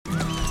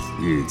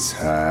It's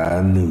high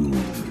noon.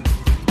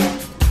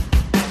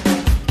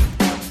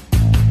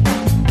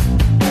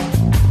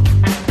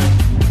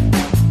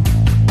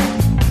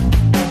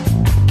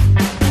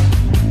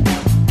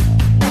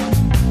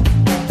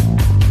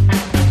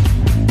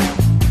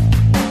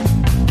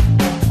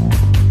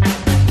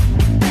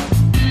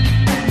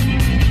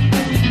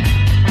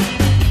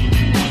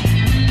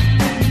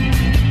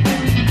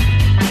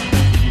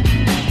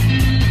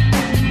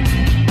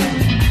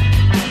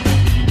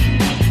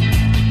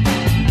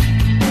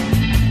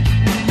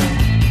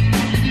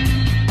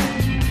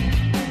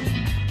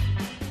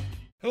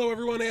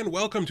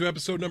 Welcome to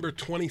episode number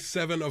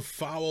 27 of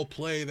Foul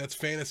Play. That's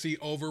Fantasy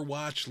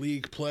Overwatch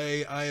League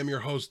Play. I am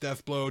your host,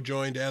 Deathblow,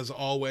 joined as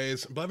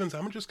always. Blevins,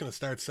 I'm just going to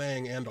start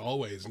saying "and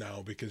always"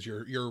 now because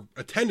your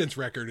attendance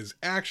record is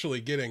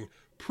actually getting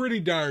pretty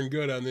darn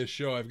good on this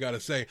show, I've got to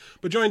say.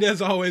 But joined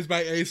as always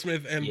by A.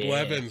 Smith and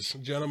Blevins.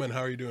 Gentlemen,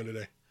 how are you doing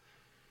today?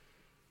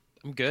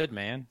 I'm good,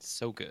 man.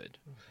 So good.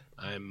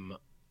 I'm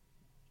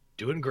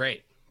doing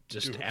great.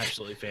 Just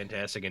absolutely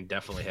fantastic, and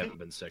definitely haven't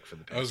been sick for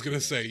the past. I was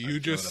gonna say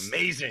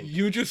amazing.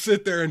 You just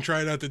sit there and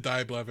try not to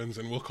die, Blevins,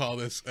 and we'll call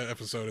this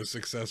episode a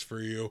success for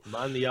you. I'm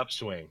on the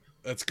upswing.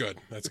 That's good.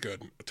 That's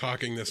good.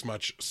 Talking this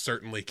much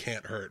certainly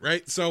can't hurt,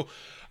 right? So,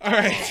 all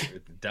right. Oh,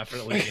 it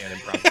definitely can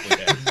and probably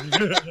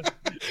can.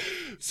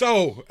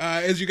 So,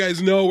 as you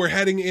guys know, we're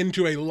heading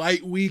into a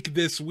light week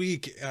this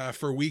week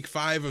for week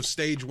 5 of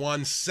stage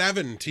 1.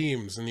 7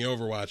 teams in the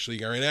Overwatch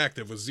League are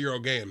inactive with 0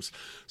 games.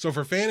 So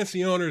for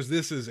fantasy owners,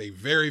 this is a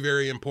very,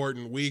 very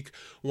important week,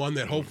 one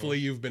that hopefully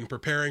you've been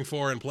preparing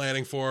for and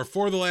planning for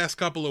the last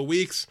couple of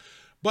weeks.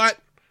 But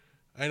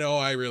I know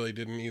I really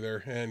didn't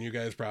either, and you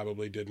guys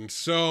probably didn't.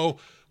 So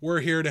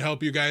we're here to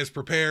help you guys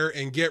prepare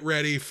and get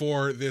ready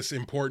for this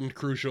important,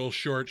 crucial,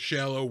 short,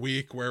 shallow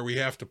week where we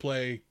have to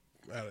play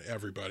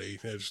everybody,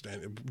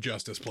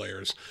 just as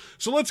players.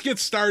 So let's get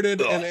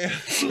started. And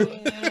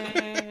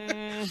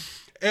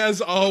as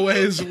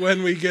always,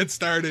 when we get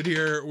started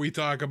here, we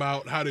talk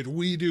about how did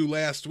we do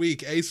last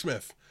week. A.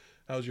 Smith,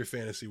 how was your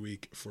fantasy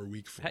week for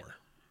week 4?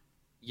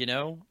 You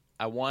know,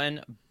 I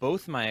won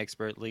both my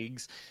expert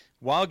leagues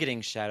while getting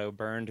shadow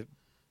burned.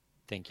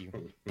 Thank you.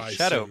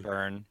 Shadow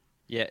burn.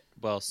 Yeah,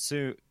 well,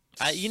 soon.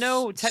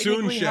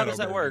 Technically, how does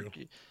that work?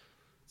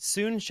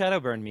 Soon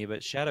shadow burned me,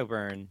 but shadow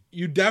burn.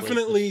 You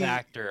definitely was the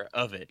factor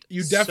of it.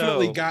 You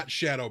definitely got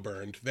shadow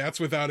burned. That's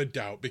without a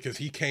doubt because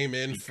he came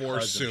in for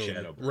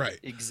soon. Right.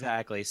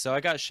 Exactly. So I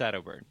got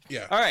shadow burned.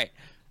 Yeah. All right.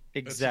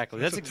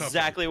 Exactly. That's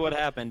exactly what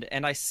happened,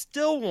 and I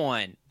still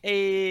won.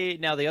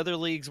 Now the other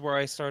leagues where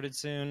I started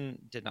soon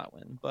did not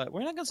win, but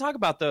we're not going to talk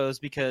about those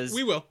because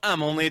we will.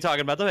 I'm only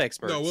talking about the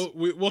experts. No,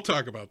 we'll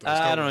talk about those.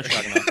 I don't know what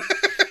you're talking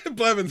about.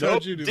 Blevins,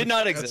 how'd you do? Did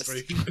not exist.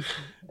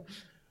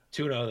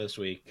 2-0 this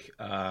week.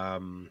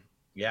 My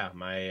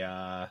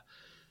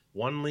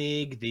one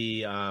league,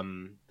 the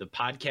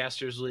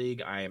Podcasters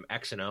League, I am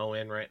X-0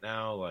 in right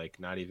now, like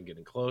not even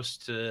getting close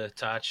to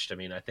touched. I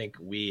mean, I think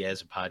we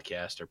as a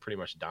podcast are pretty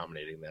much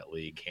dominating that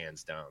league,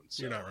 hands down.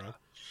 So, you're not wrong.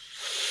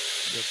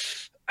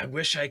 I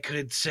wish I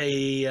could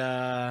say,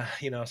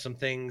 some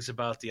things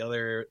about the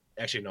other.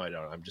 Actually, no, I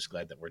don't. I'm just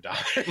glad that we're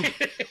dominating.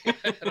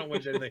 I don't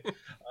wish anything.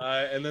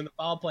 And then the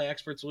Foul Play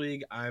Experts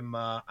League, I'm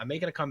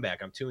making a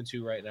comeback. I'm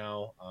 2-2 right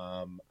now.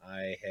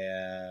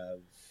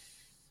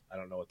 I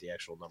don't know what the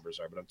actual numbers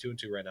are, but I'm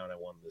 2-2 right now, and I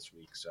won this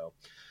week. So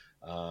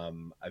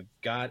I've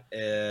got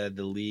the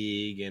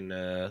league, and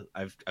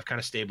I've kind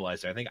of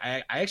stabilized it.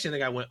 I actually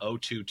think I went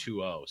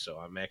 0-2-2-0. So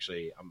I'm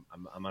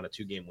on a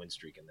 2-game win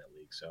streak in that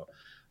league. So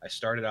I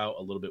started out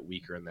a little bit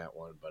weaker in that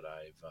one, but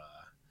I've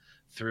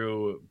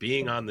through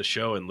being on the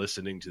show and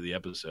listening to the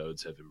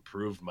episodes have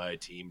improved my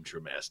team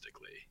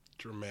dramatically.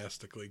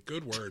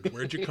 Good word.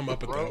 Where'd you come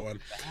up with that one?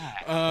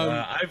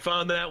 I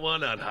found that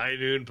one on High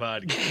Noon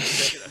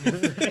Podcast.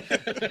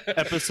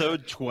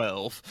 Episode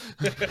 12.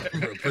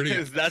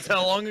 That's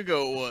how long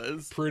ago it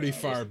was. Pretty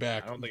far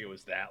back. I don't think it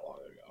was that long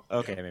ago.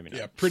 Okay, maybe not.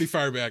 Yeah, pretty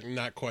far back,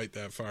 not quite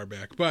that far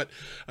back. But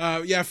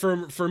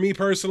for me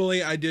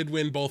personally, I did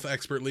win both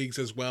expert leagues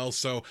as well.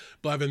 So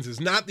Blevins is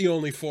not the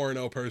only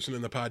 4-0 person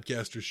in the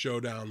Podcasters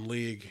Showdown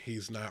League.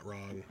 He's not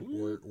wrong.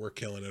 We're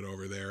killing it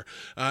over there.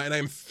 And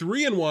I'm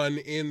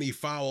 3-1 in the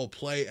Foul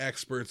Play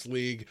Experts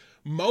League.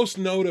 Most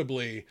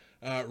notably,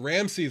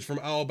 Ramses from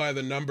Owl by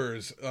the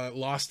Numbers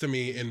lost to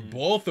me in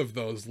both of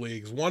those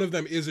leagues. One of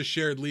them is a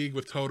shared league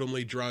with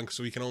Totemly Drunk,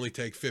 so he can only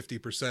take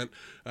 50%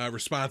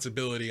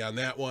 responsibility on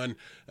that one.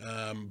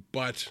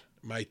 But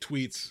my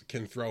tweets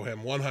can throw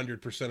him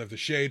 100% of the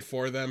shade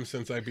for them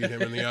since I beat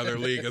him in the other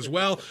league as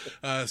well.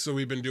 So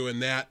we've been doing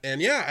that.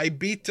 And yeah, I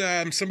beat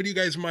somebody you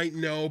guys might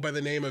know by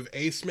the name of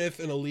A. Smith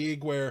in a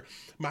league where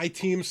my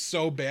team's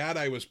so bad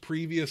I was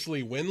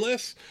previously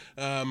winless,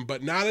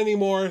 but not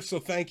anymore. So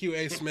thank you,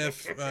 A. Smith,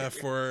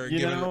 for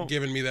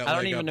giving me that. I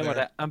don't even know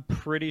what I'm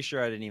pretty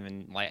sure I didn't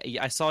even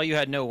I saw you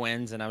had no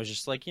wins, and I was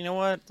just like, you know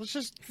what? Let's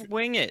just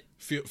wing it.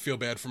 Feel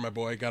bad for my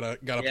boy. Gotta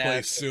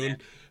play soon.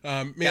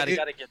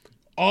 Gotta get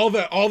all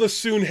the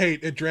soon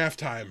hate at draft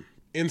time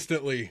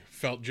instantly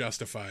felt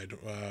justified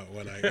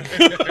when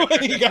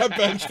when he got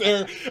benched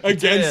there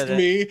against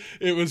me.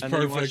 It was and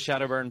perfect. And you watched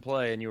Shadowburn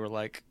play, and you were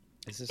like,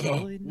 "Is this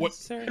really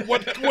necessary?"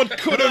 What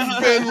could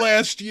have been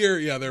last year?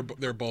 Yeah,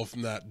 they're both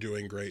not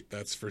doing great.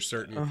 That's for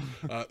certain.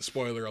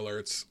 Spoiler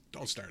alerts.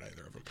 Don't start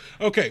either of them.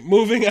 Okay,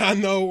 moving on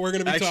though. We're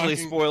going to be actually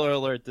talking... spoiler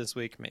alert this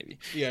week, maybe.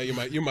 Yeah, you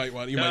might need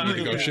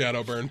to go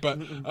Shadowburn, but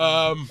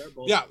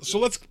yeah. So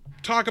let's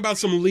talk about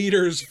some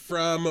leaders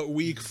from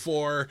week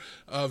 4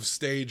 of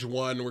stage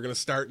 1. We're going to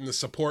start in the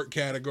support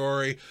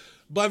category.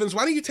 Blevins,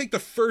 why don't you take the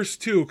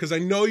first 2? Because I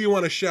know you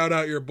want to shout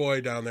out your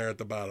boy down there at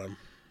the bottom.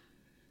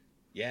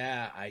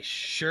 Yeah, I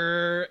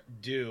sure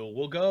do.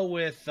 We'll go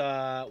with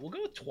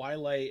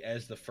Twilight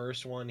as the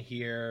first one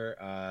here.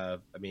 I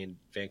mean,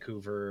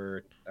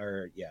 Vancouver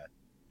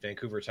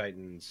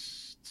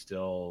Titans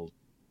still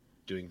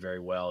doing very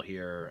well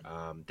here.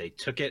 They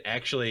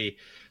actually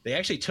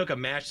took a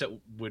match that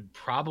would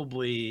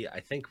probably, I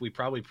think we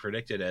probably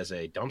predicted as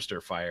a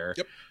dumpster fire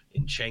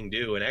in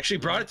Chengdu, and actually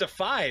brought it to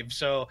 5.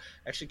 So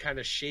actually kind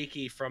of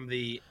shaky from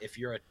the, if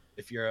you're a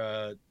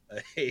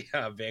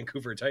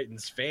Vancouver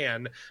Titans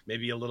fan,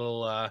 maybe a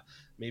little,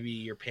 maybe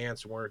your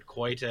pants weren't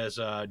quite as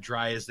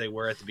dry as they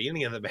were at the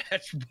beginning of the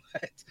match.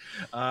 But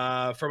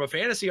from a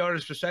fantasy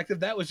owner's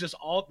perspective, that was just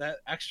all that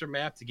extra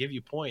map to get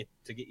you points.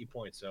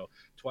 So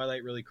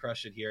Twilight really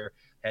crushed it here.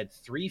 Had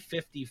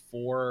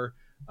 354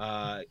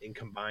 in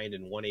combined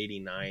and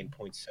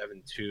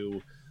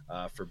 189.72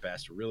 for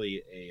best.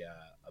 Really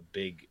a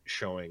big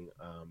showing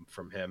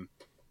from him.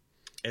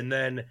 And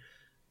then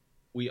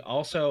we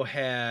also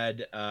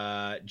had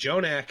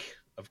Jonak,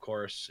 of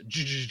course.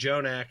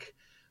 Jonak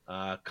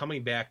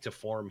coming back to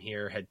form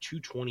here, had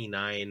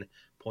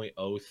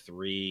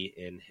 229.03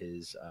 in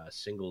his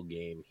single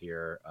game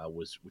here,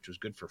 which was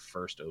good for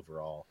first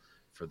overall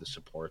for the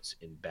supports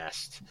in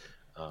best.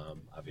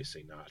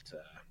 Obviously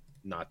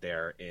not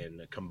there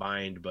in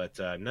combined, but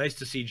nice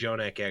to see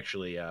Jonak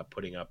actually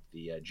putting up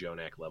the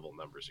Jonak level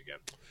numbers again.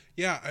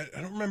 Yeah, I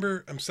don't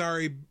remember. I'm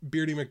sorry,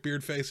 Beardy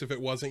McBeardface, if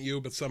it wasn't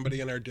you, but somebody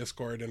in our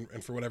Discord,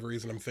 and for whatever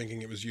reason I'm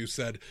thinking it was you,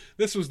 said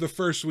this was the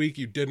first week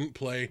you didn't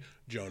play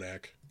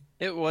Jonak.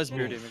 It was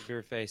Beardy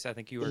McBeardface. I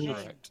think you were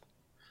correct.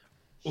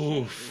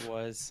 Oof. It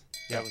was.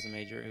 That was a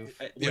major oof.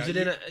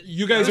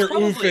 You guys are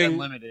oofing.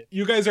 Unlimited.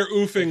 You guys are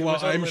oofing while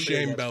I'm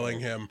shame belling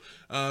him.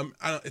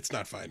 It's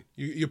not fine.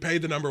 You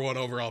paid the number 1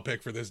 overall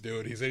pick for this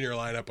dude. He's in your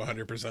lineup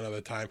 100% of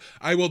the time.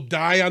 I will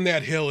die on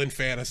that hill in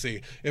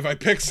fantasy. If I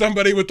pick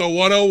somebody with the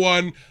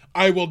 101,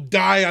 I will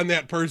die on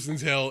that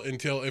person's hill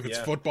until his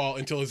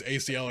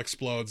ACL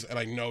explodes, and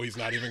I know he's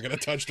not even going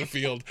to touch the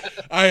field.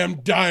 I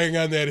am dying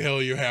on that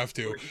hill. You have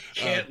to.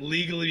 Can't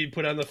legally be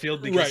put on the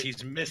field because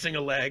he's missing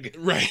a leg.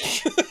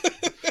 Right.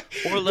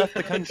 Or left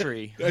the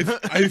country.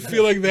 I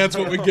feel like that's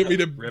what would get me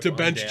to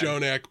bench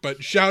Jonak,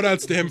 but shout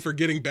outs to him for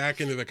getting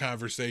back into the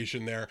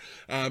conversation there.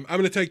 I'm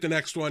going to take the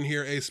next one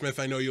here. A. Smith,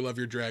 I know you love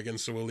your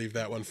dragons, so we'll leave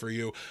that one for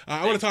you.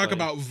 I want to talk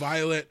about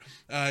Violet.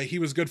 He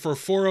was good for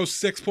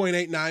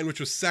 406.89, which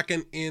was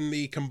second in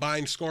the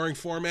combined scoring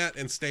format,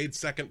 and stayed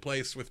second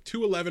place with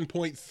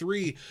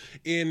 211.3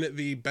 in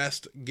the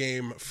best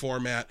game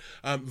format.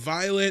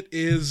 Violet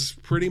is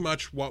pretty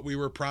much what we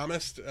were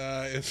promised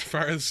as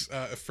far as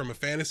from a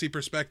fantasy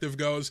perspective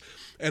goes,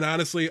 and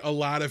honestly a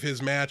lot of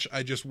his match,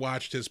 I just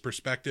watched his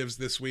perspectives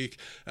this week.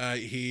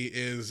 He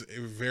is a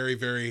very,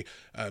 very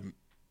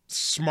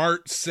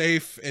smart,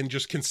 safe, and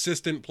just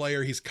consistent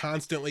player. He's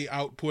constantly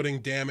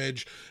outputting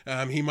damage.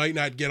 He might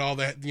not get all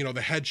that, the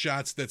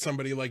headshots that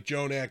somebody like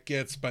Jonak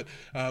gets, but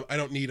I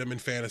don't need him in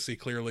fantasy.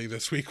 Clearly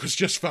this week was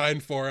just fine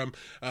for him,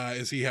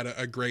 as he had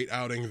a great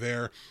outing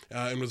there,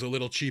 and was a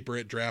little cheaper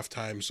at draft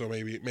time, so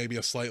maybe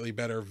a slightly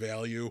better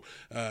value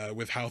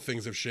with how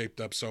things have shaped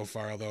up so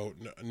far, although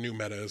new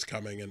meta is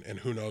coming, and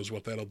who knows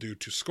what that'll do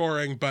to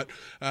scoring. But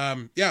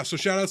so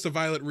shout outs to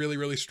Violet. Really,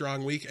 really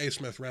strong week. A.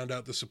 Smith, round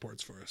out the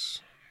supports for us.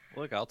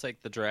 Look, I'll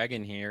take the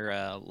dragon here.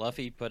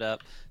 Luffy put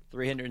up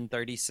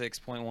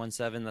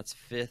 336.17. That's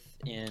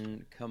 5th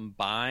in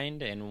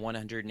combined, and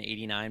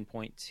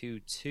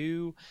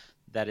 189.22.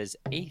 That is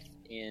 8th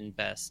in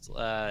best.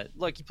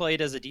 Look, he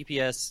played as a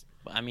DPS.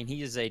 I mean,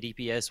 he is a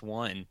DPS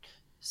 1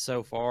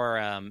 so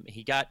far.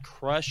 He got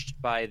crushed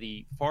by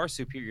the far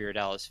superior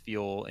Dallas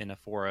Fuel in a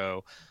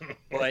 4-0.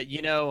 But,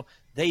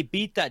 they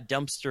beat that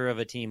dumpster of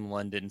a team,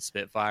 London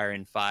Spitfire,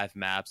 in 5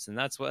 maps, and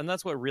that's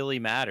what really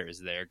matters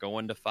there,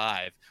 going to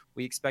 5.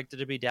 We expected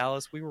to be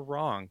Dallas. We were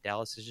wrong.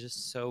 Dallas is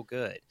just so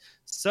good.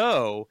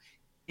 So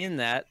in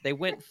that, they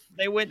went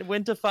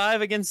to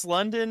 5 against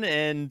London,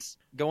 and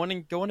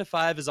going to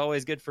 5 is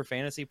always good for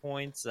fantasy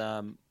points.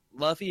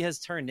 Luffy has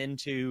turned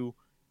into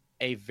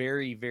a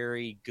very,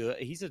 very good.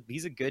 He's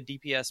a good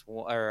DPS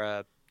or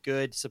a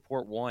good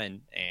support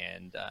 1,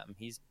 and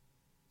he's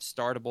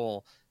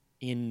startable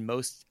in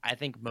most. I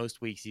think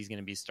most weeks he's going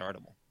to be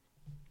startable.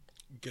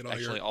 get all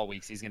Actually, your all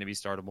weeks he's going to be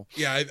startable.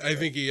 Yeah, I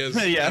think he is.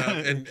 Yeah.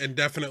 And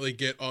definitely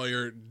get all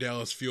your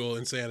Dallas Fuel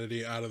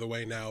insanity out of the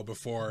way now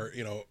before,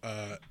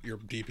 your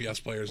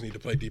DPS players need to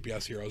play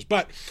DPS heroes.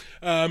 But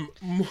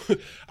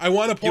I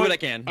want to point what I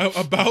can.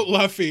 About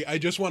Luffy. I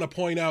just want to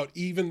point out,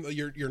 even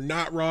you're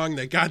not wrong.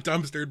 They got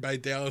dumpstered by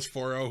Dallas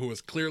 4-0, who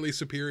was clearly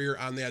superior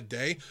on that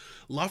day.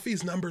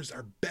 Luffy's numbers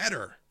are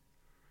better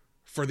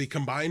for the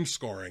combined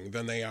scoring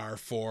than they are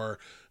for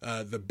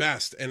the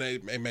best. And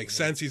it makes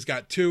sense. He's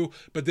got 2,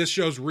 but this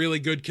shows really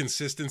good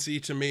consistency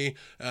to me.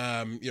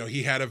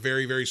 He had a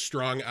very, very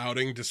strong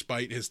outing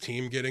despite his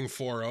team getting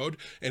 4-0'd.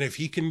 And if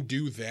he can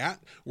do that,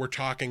 we're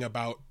talking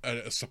about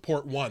a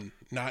support 1,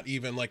 not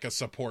even like a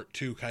support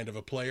 2 kind of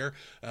a player.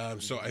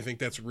 So I think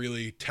that's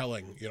really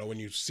telling, when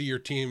you see your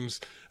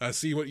teams,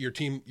 see what your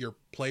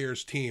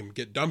player's team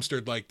get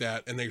dumpstered like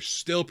that, and they're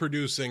still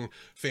producing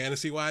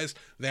fantasy wise,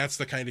 that's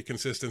the kind of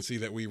consistency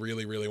that we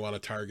really, really want to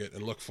target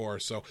and look for.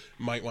 So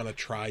might want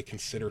to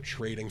consider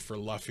trading for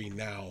Luffy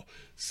now,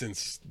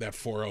 since that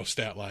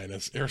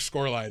 4-0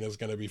 score line is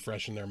going to be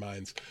fresh in their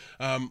minds.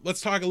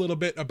 Let's talk a little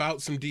bit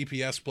about some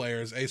DPS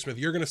players. A. Smith,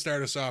 you're going to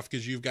start us off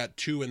because you've got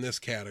 2 in this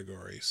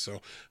category.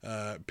 So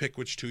pick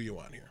which 2 you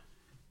want here.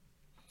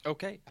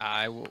 Okay,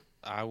 I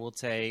will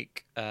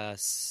take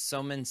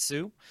Somin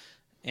Su,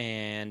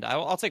 and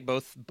I'll take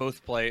both.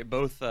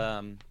 Titans.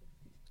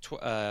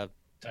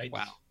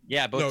 Wow.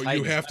 Yeah, both. No,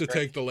 Titans. you have to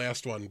take the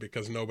last one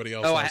because nobody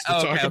else Oh, wants to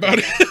okay, talk okay. about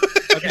it.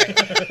 Okay.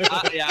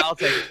 Yeah, I'll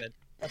take it then.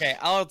 Okay,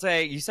 I'll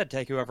take. You said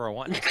take whoever I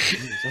want.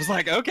 I was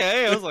like,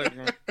 okay. I was like,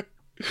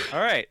 all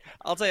right.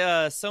 I'll take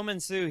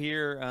Somin Su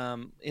here.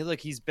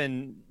 He's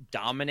been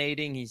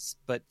dominating. He's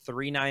but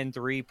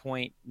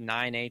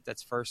 393.98.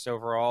 That's first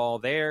overall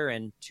there,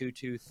 and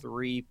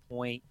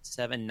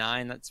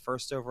 223.79. That's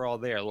first overall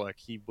there. Look,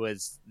 he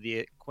was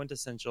the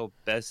quintessential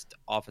best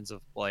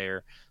offensive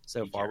player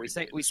so far. We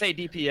say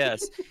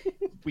DPS.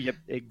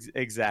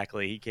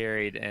 Exactly. He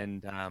carried,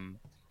 and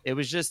it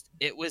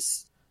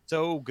was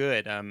so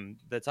good.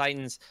 The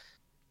Titans,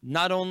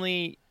 not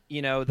only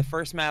the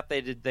first map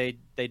they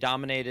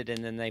dominated,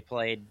 and then they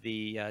played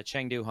the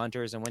Chengdu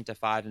Hunters and went to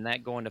 5, and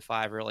that going to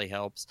 5 really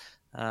helps.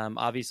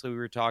 Obviously, we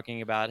were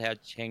talking about how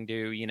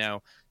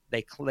Chengdu,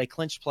 they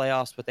clinched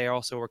playoffs, but they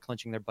also were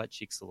clenching their butt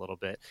cheeks a little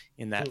bit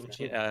in that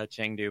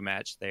Chengdu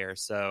match there.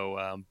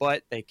 So,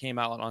 but they came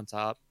out on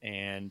top,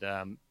 and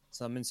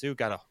Somin Su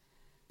got a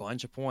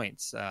bunch of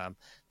points.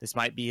 This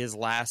might be his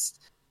last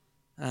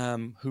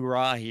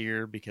hoorah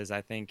here, because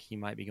I think he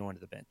might be going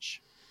to the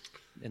bench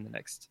in the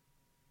next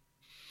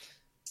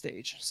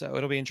stage. So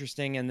it'll be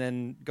interesting. And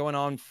then going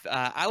on,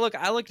 I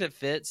looked at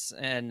Fitz,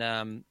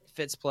 and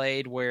Fitz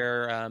played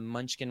where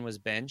Munchkin was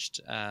benched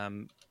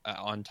on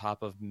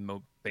top of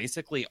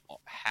basically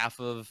half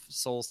of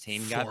Soul's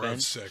team got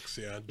benched. 4 of 6,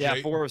 yeah. Yeah,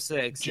 4 of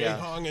 6.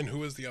 Jae-Hong, and who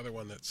was the other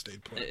one that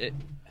stayed put?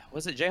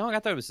 Was it Jae-Hong? I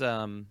thought it was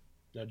No,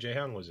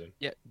 Jae-Hong was in.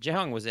 Yeah,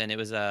 Jae-Hong was in. It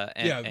was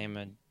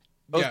Amon.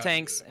 Both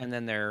tanks, and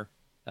then their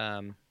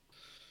I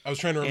was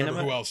trying to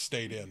remember who else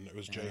stayed in. It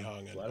was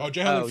Jae-Hong and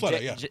Jae-Hong and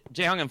Fleta, yeah.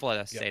 Jae-Hong and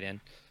Fleta stayed in.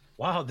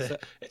 Wow,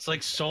 it's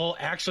like Soul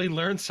actually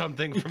learned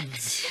something from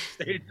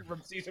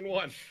season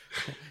 1.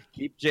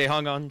 Keep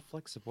Jae-Hong on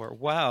flex support.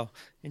 Wow,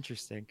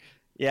 interesting.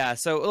 Yeah,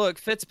 so look,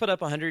 Fitz put up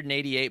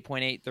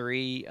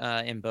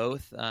 188.83 in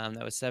both.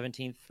 That was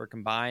 17th for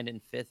combined and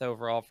 5th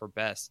overall for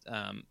best.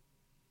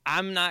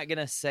 I'm not going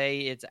to say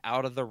it's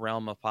out of the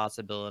realm of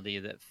possibility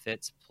that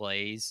Fitz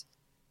plays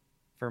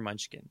for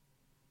Munchkin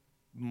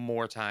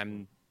more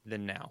time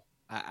than now.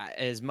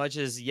 As much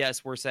as,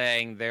 yes, we're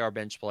saying they are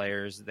bench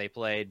players, they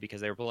played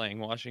because they were playing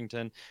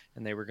Washington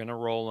and they were going to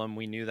roll them.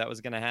 We knew that was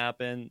going to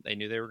happen. They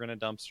knew they were going to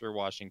dumpster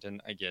Washington.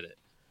 I get it.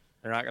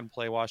 They're not going to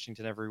play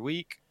Washington every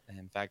week.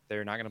 In fact,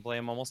 they're not going to play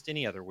them almost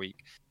any other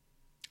week.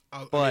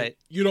 But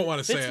you don't want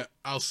to say it.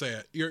 I'll say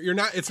it. You're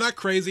not. It's not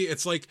crazy.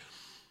 It's like,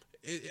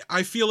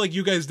 I feel like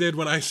you guys did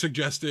when I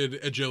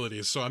suggested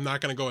agilities, so I'm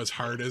not going to go as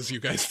hard as you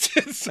guys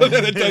did, so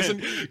that it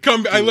doesn't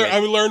come. I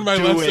learned my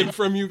lesson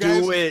from you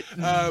guys. Do it.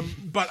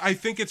 But I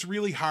think it's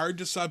really hard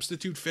to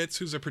substitute Fitz,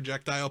 who's a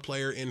projectile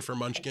player, in for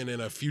Munchkin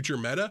in a future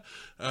meta.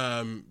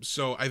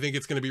 So I think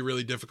it's going to be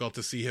really difficult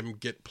to see him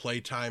get play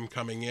time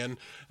coming in.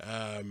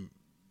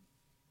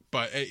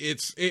 But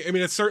it's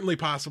certainly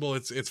possible.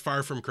 It's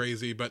far from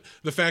crazy, but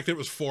the fact that it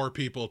was 4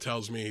 people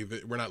tells me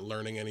that we're not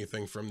learning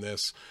anything from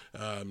this.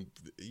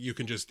 You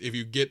can just, if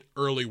you get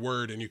early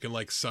word and you can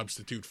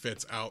substitute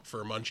Fitz out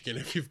for Munchkin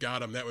if you've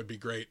got him, that would be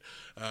great.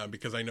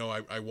 Because I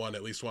know I won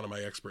at least one of my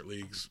expert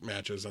leagues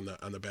matches on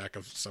the back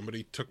of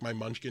somebody took my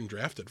Munchkin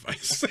draft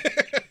advice.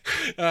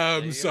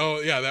 So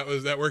yeah,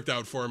 that worked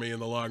out for me in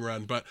the long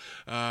run. But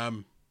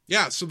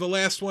yeah, so the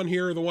last one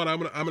here, the one I'm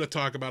gonna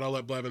talk about, I'll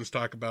let Blevins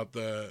talk about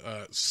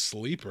the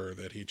sleeper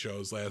that he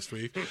chose last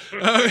week,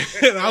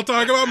 and I'll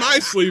talk about my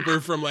sleeper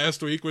from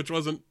last week, which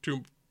wasn't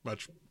too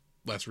much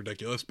less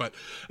ridiculous. But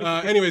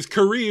anyways,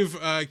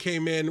 Kariv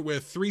came in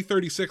with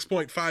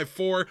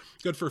 336.54,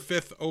 good for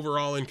 5th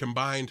overall in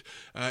combined,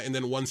 and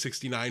then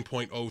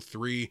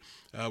 169.03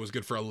 was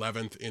good for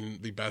 11th in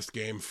the best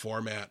game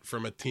format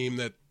from a team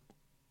that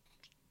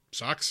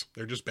sucks.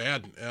 They're just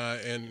bad.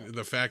 And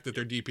the fact that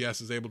their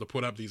DPS is able to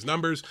put up these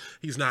numbers,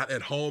 he's not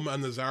at home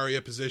on the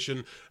Zarya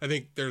position. I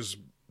think there's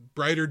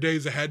brighter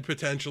days ahead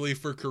potentially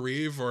for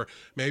Kariv, or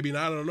maybe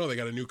not. I don't know. They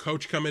got a new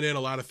coach coming in.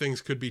 A lot of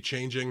things could be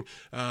changing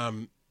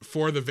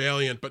for the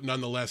Valiant, but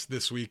nonetheless,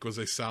 this week was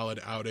a solid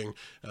outing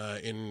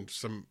in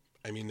some,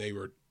 I mean, they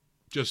were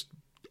just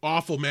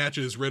awful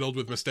matches riddled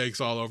with mistakes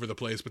all over the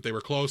place, but they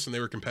were close and they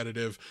were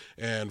competitive.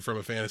 And from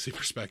a fantasy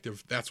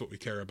perspective, that's what we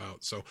care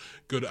about. So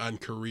good on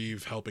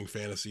Kariv helping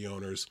fantasy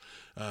owners.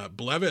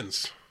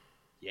 Blevins.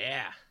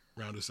 Yeah.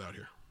 Round us out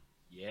here.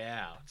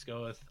 Yeah, let's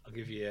go with, I'll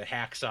give you a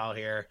Hacksaw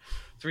here.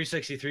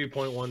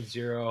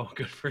 363.10,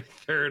 good for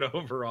third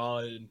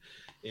overall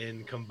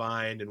in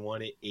combined, and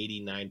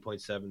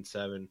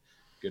 189.77,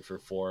 good for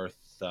fourth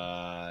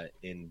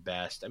in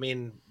best. I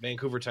mean,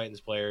 Vancouver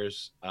Titans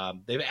players,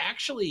 they've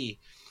actually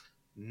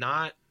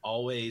not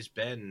always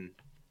been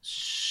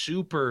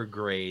super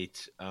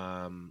great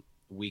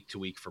week to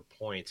week for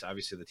points.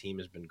 Obviously, the team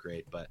has been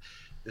great, but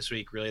this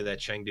week, really, that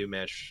Chengdu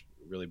match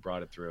really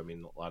brought it through. I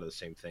mean, a lot of the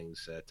same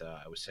things that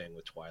I was saying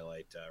with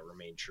Twilight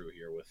remain true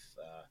here with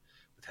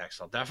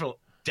Hextall.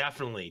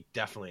 Definitely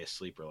a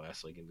sleeper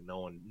last week, and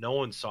no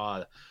one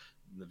saw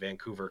the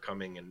Vancouver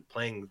coming and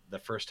playing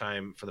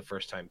for the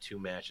first time 2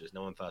 matches.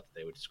 No one thought that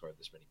they would score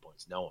this many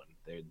points. No one.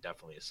 They're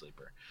definitely a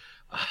sleeper.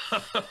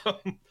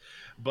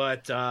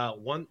 But I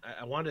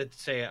wanted to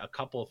say a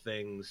couple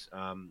things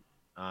on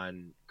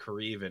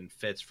Kariv and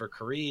Fitz. For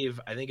Kariv,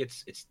 I think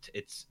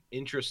it's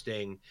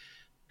interesting.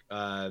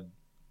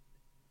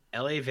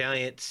 LA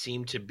Valiant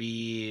seemed to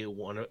be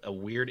a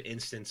weird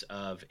instance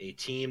of a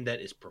team that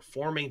is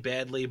performing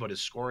badly but is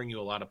scoring you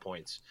a lot of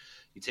points.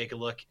 You take a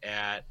look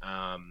at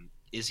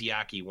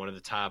Izzyaki, one of the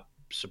top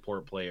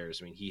support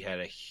players. I mean, he had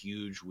a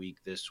huge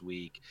week this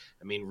week.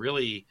 I mean,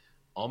 really,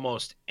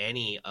 almost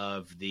any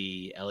of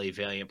the LA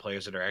Valiant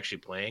players that are actually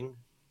playing,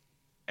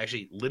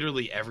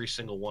 literally every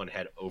single one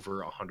had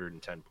over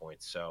 110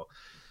 points. So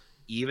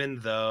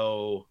even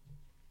though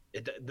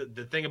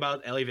the thing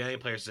about LA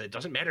Valiant players is it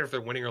doesn't matter if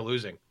they're winning or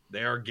losing.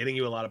 They are getting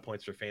you a lot of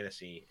points for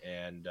fantasy,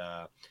 and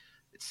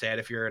it's sad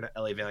if you're an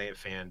LA Valiant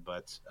fan,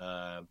 but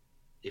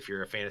if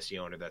you're a fantasy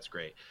owner, that's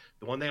great.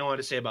 The one thing I wanted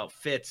to say about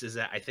Fitz is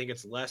that I think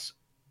it's less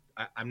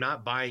 – I'm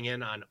not buying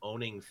in on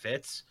owning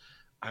Fitz.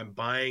 I'm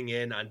buying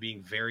in on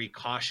being very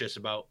cautious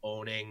about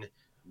owning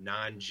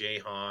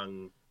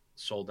non-Jaehong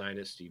Seoul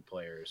Dynasty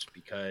players,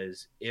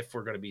 because if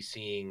we're going to be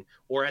seeing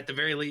 – or at the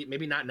very least,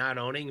 maybe not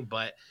owning,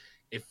 but –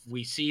 if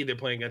we see they're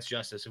playing against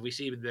Justice, if we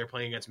see they're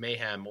playing against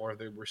Mayhem, or if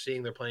we're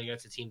seeing they're playing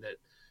against a team that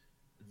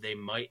they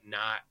might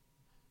not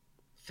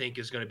think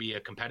is going to be a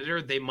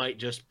competitor, they might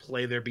just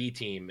play their B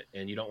team,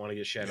 and you don't want to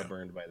get shadow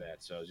burned by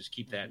that. So just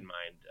keep that in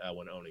mind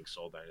when owning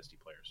Seoul Dynasty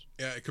players.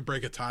 Yeah, it could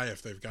break a tie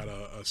if they've got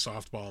a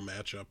softball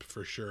matchup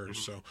for sure. Mm-hmm.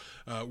 So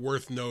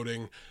worth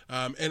noting.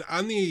 And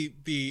on the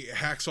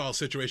Hacksaw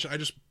situation, I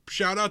just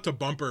shout out to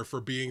Bumper for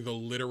being the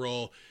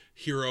literal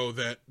hero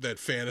that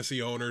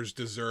fantasy owners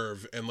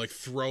deserve, and like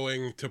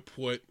throwing to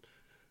put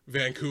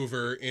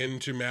Vancouver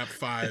into map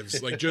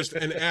 5s, like just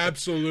an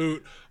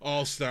absolute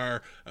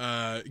all-star.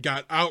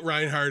 Got out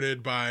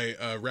Reinhardted by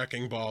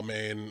Wrecking Ball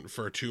main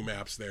for 2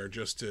 maps there,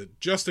 just to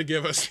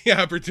give us the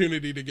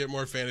opportunity to get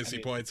more fantasy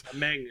points.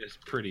 Magnus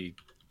pretty.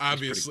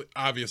 Obviously,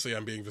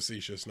 I'm being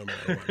facetious no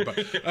matter what, but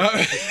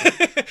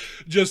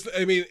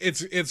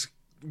it's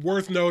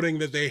worth noting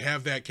that they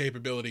have that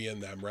capability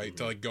in them, right? Mm-hmm.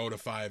 To like go to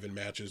 5 in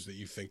matches that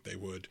you think they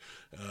would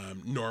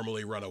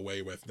normally run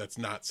away with. That's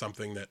not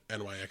something that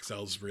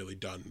NYXL's really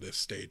done this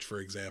stage, for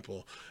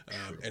example,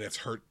 and it's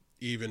hurt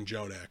even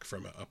Jonak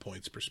from a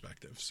points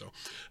perspective. So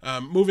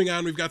moving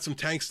on, we've got some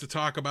tanks to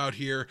talk about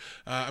here.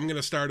 I'm going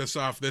to start us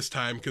off this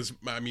time because,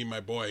 I mean,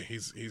 my boy,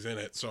 he's in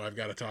it, so I've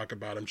got to talk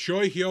about him.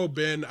 Choi Hyo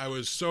Bin, I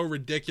was so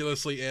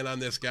ridiculously in on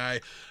this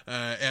guy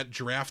at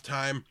draft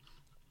time.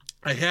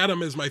 I had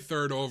him as my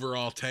 3rd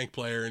overall tank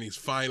player, and he's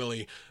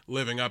finally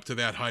living up to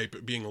that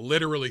hype, being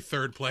literally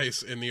 3rd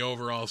place in the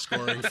overall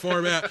scoring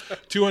format,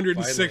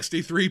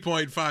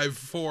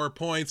 263.54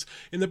 points.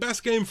 In the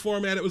best game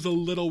format, it was a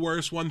little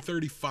worse,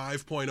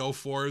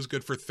 135.04 is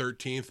good for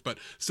 13th, but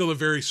still a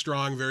very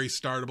strong, very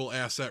startable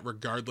asset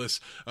regardless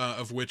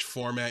of which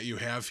format you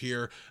have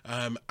here.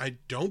 I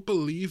don't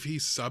believe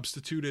he's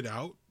substituted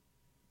out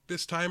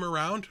this time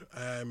around.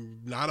 I'm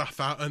not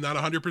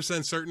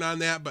 100% certain on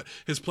that, but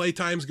his play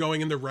time's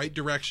going in the right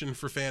direction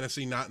for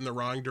fantasy, not in the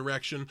wrong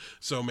direction.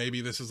 So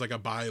maybe this is like a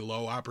buy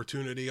low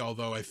opportunity,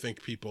 although I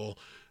think people,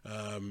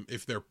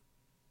 if they're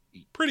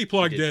pretty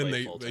plugged in,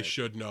 they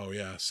should know.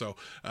 Yeah. So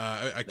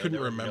I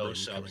couldn't remember. No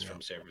subs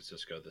from San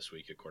Francisco this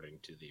week, according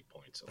to the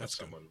points, unless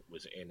someone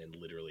was in and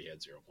literally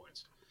had 0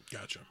 points.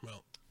 Gotcha.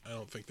 Well, I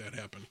don't think that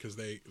happened because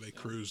they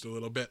cruised a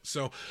little bit.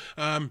 So,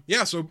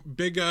 so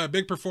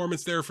big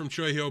performance there from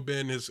Choi Hyo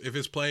Bin. If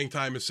his playing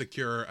time is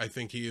secure, I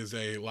think he is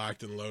a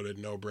locked and loaded,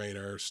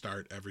 no-brainer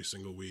start every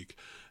single week,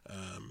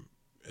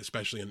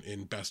 especially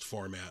in best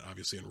format.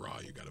 Obviously, in Raw,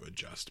 you got to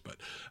adjust. But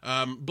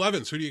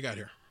Blevins, who do you got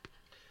here?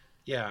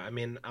 Yeah, I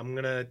mean, I'm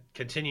going to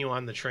continue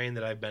on the train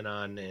that I've been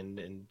on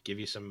and give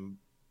you some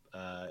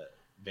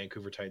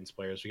Vancouver Titans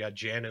players. We got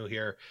Janu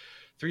here,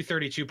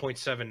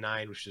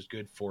 332.79, which is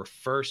good for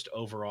first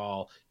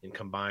overall in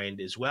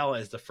combined, as well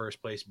as the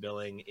first place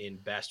billing in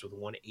best with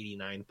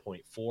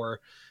 189.4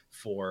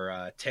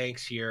 for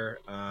Tanks here,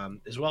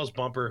 as well as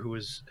Bumper, who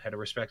had a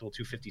respectable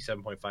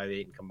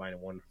 257.58 and combined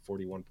at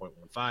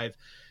 141.15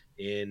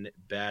 in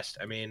best.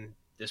 I mean,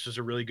 this was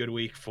a really good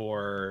week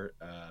for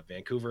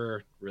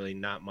Vancouver. Really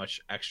not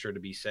much extra to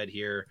be said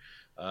here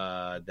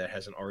that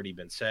hasn't already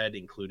been said,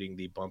 including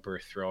the Bumper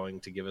throwing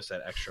to give us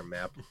that extra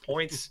map of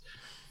points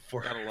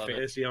for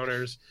fantasy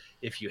owners.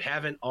 If you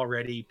haven't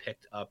already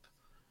picked up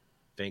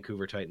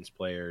Vancouver Titans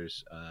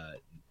players,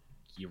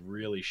 you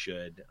really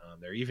should.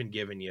 They're even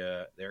giving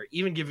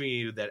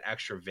you that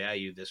extra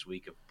value this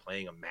week of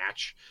playing a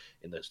match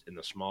in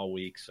the small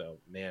week. So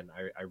man,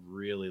 I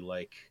really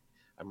like.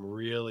 I'm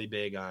really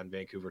big on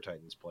Vancouver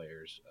Titans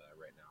players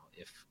right now.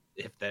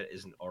 If that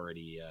isn't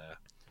already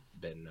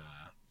been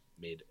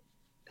made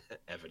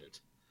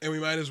evident. And we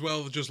might as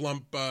well just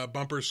lump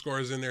Bumper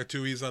scores in there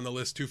too. He's on the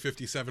list,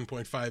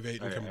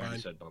 257.58 in combined. I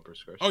said Bumper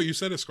scores. Oh, you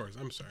said his scores.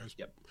 I'm sorry.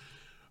 Yep.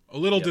 A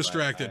little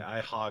distracted.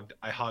 I hogged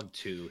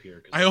 2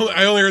 here. I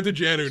only heard the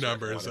Janu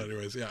numbers,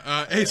 anyways. Yeah.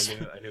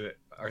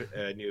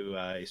 I knew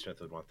A. Smith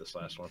would want this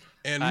last one.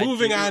 And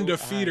moving on to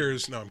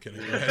feeders. No, I'm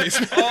kidding. Go ahead,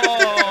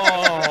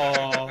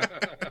 Oh,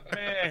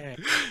 man.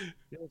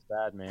 Feels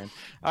bad, man.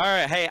 All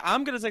right. Hey,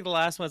 I'm going to take the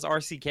last one. It's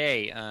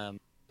RCK.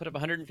 Put up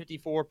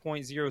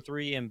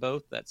 154.03 in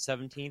both. That's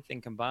 17th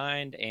in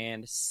combined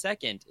and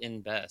second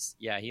in best.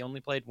 Yeah, he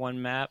only played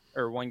one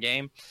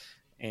game,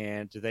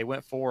 and they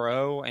went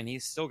 4-0, and he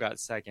still got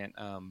second.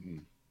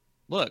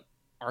 Look,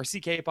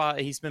 RCK,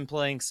 he's been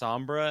playing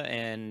Sombra,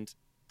 and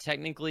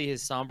technically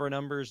his Sombra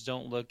numbers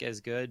don't look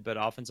as good, but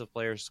offensive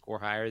players score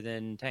higher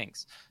than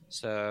tanks.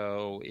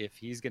 So if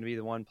he's going to be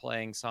the one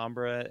playing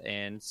Sombra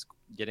and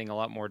getting a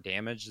lot more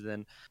damage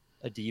than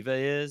a Diva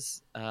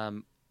is,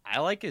 I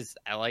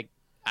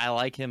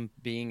like him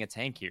being a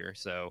tank here.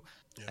 So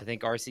yeah. I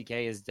think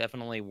RCK is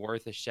definitely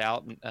worth a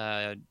shout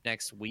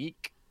next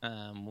week.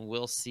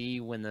 We'll see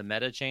when the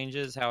meta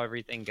changes how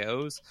everything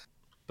goes.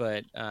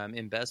 But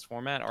in best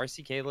format,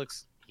 RCK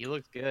looks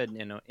good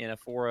in a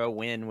 4-0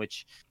 win,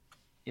 which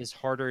is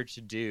harder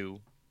to do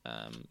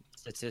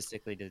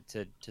statistically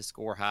to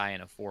score high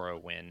in a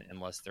 4-0 win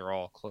unless they're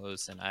all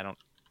close, and I don't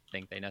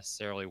think they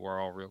necessarily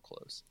were all real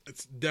close.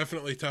 It's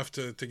definitely tough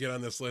to get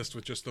on this list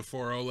with just the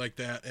 4-0 like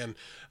that, and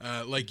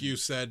like you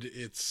said,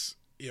 it's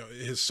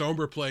his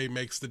Sombra play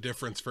makes the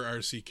difference for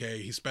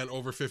RCK. He spent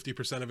over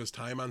 50% of his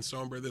time on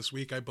Sombra this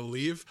week, I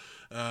believe.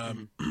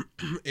 And,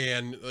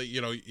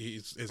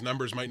 his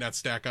numbers might not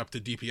stack up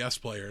to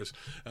DPS players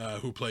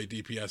who play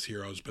DPS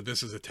heroes, but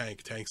this is a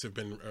tank. Tanks have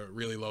been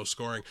really low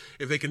scoring.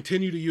 If they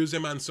continue to use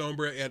him on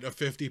Sombra at a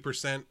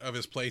 50% of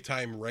his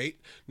playtime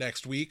rate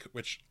next week,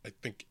 which I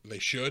think they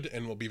should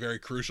and will be very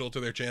crucial to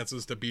their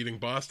chances to beating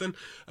Boston,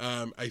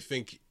 I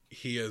think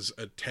he is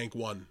a tank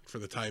 1 for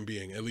the time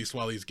being, at least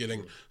while he's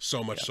getting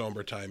so much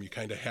Sombra time. You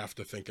kind of have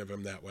to think of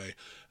him that way.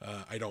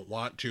 I don't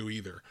want to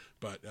either,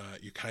 but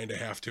you kind of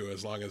have to,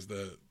 as long as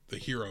the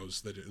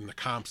heroes and the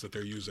comps that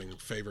they're using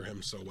favor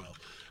him so well.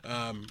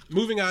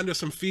 Moving on to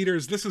some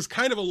feeders. This is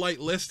kind of a light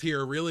list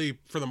here. Really,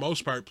 for the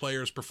most part,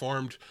 players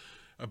performed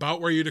about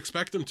where you'd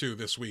expect them to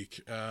this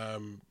week.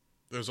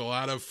 There's a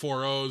lot of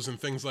 4-0s and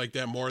things like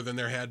that, more than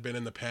there had been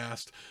in the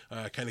past.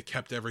 Kind of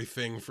kept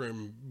everything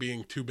from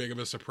being too big of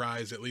a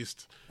surprise, at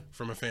least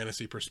from a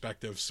fantasy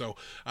perspective. So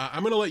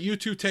I'm going to let you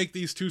two take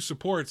these two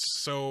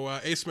supports. So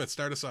A. Smith,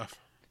 start us off.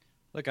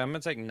 Look, I'm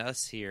going to take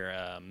Nuss here.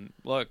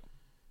 Look,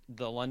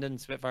 the London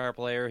Spitfire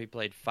player, he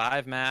played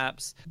 5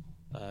 maps.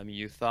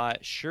 You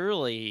thought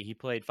surely he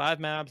played 5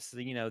 maps,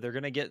 they're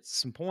going to get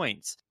some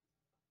points.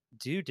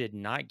 Dude did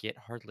not get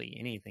hardly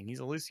anything. He's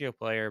a Lucio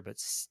player, but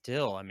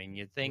still, I mean,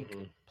 you'd think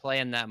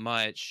playing that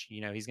much,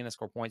 he's going to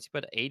score points. He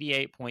put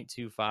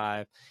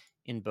 88.25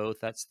 in both.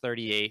 That's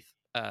 38th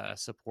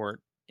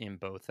support in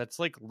both. That's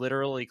like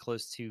literally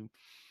close to,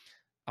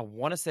 I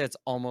want to say it's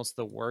almost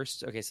the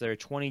worst. Okay, so there are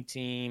 20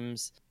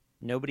 teams.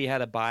 Nobody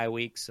had a bye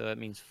week, so that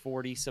means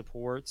 40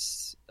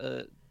 supports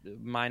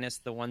minus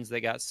the ones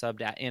that got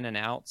subbed in and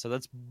out. So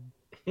that's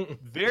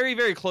very,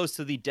 very close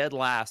to the dead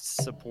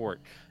last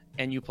support.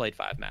 And you played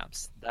 5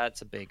 maps.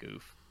 That's a big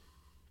oof.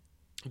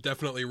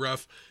 Definitely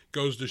rough.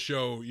 Goes to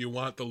show you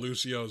want the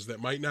Lucios that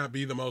might not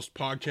be the most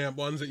PogChamp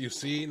ones that you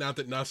see. Not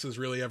that Nuss has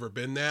really ever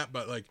been that,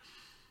 but like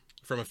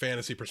from a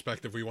fantasy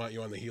perspective, we want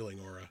you on the healing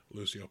aura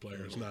Lucio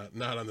players,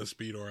 not on the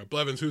speed aura.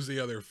 Blevins, who's the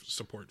other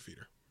support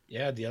feeder?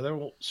 Yeah, the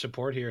other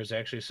support here is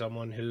actually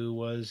someone who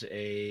was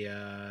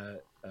a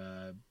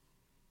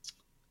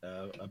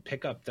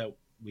pickup that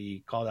we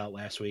called out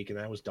last week, and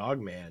that was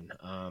Dogman.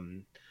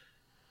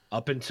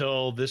 Up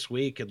until this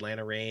week,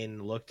 Atlanta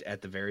Reign looked at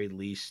the very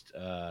least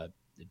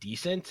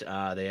decent.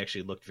 They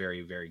actually looked very,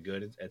 very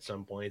good at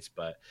some points,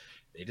 but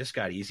they just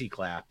got easy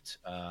clapped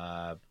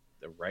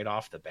right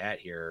off the bat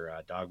here.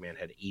 Dogman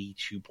had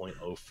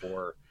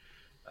 82.04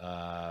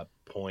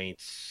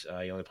 points.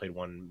 He only played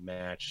one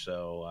match,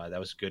 so that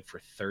was good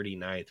for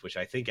 39th, which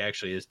I think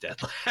actually is dead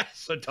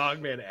last. So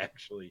Dogman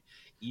actually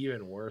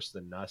even worse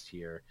than Nuss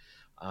here.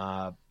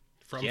 From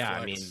flex,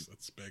 I mean,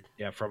 that's big.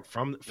 Yeah, from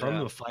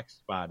the flex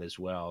spot as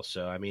well.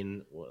 So I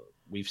mean,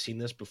 we've seen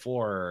this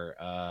before.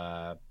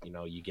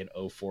 You get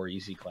 0-4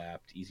 easy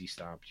clapped, easy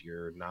stomped.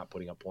 You're not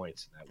putting up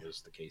points, and that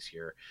was the case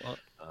here. Well,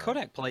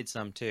 Kodak played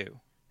some too.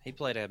 He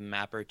played a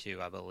map or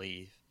two, I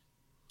believe.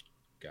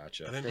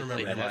 Gotcha. I didn't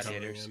remember that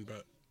coming in,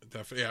 but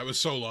definitely, it was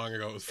so long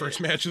ago. It was first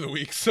match of the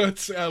week, so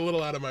it's a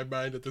little out of my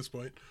mind at this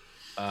point.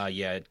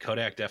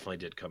 Kodak definitely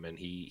did come in.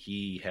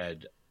 He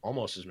had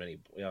almost as many.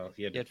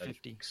 He had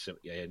 50.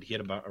 He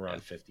had about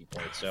around 50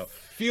 points. So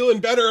feeling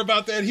better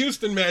about that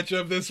Houston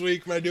matchup this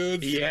week, my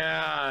dudes.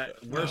 Yeah,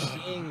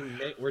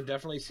 we're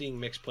definitely seeing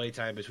mixed play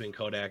time between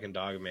Kodak and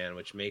Dogman,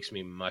 which makes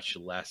me much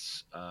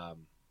less.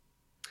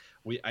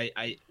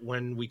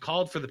 When we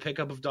called for the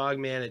pickup of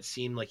Dogman, it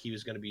seemed like he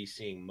was going to be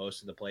seeing most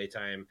of the play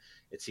time.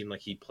 It seemed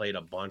like he played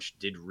a bunch,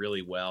 did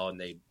really well,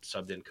 and they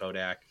subbed in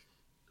Kodak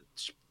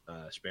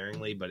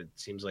sparingly. But it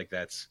seems like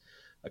that's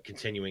a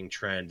continuing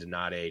trend,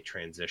 not a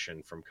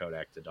transition from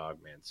Kodak to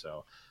Dogman.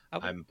 So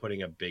I'm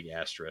putting a big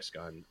asterisk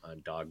on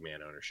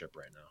Dogman ownership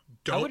right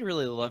now. I would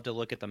really love to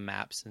look at the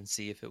maps and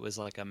see if it was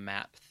like a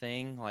map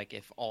thing, like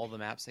if all the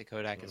maps that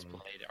Kodak has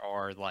played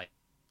are like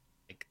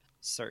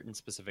certain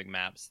specific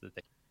maps that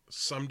they.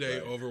 Someday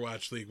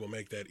Overwatch League will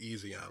make that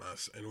easy on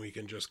us, and we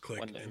can just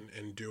click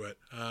and do it.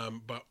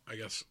 But I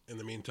guess in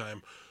the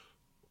meantime,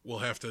 we'll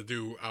have to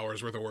do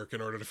hours worth of work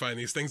in order to find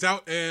these things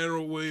out,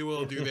 and we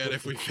will do that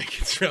if we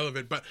think it's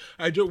relevant. But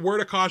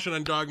word of caution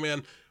on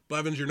Dogman.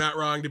 Blevins, you're not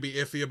wrong to be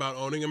iffy about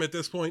owning him at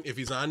this point. If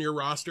he's on your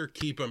roster,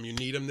 keep him. You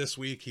need him this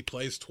week. He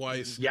plays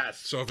twice. Yes.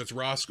 So if it's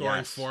raw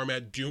scoring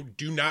format, do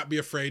not be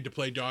afraid to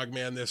play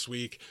Dogman this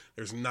week.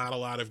 There's not a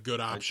lot of good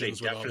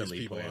options with all these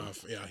people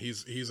off. Yeah,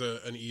 he's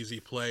an easy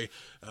play.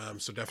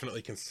 So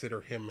definitely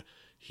consider him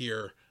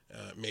here.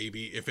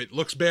 Maybe if it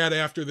looks bad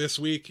after this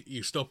week,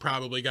 you still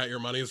probably got your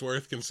money's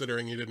worth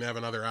considering you didn't have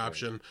another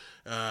option.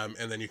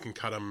 And then you can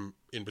cut him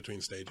in between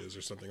stages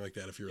or something like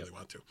that if you really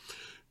want to.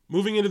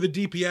 Moving into the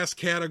DPS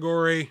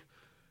category,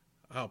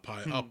 I'll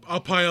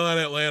pile on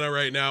Atlanta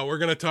right now. We're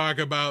going to talk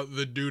about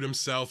the dude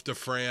himself,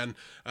 Dafran.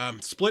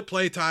 Split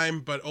play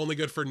time, but only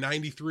good for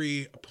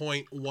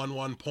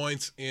 93.11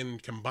 points. In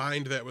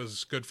combined, that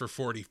was good for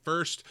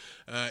 41st.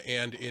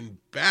 And in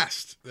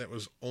best, that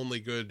was only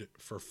good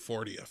for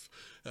 40th.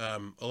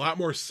 A lot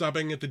more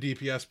subbing at the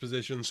DPS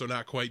position, so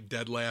not quite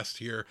dead last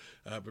here,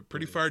 but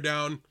pretty far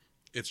down.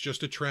 It's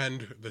just a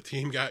trend. The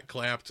team got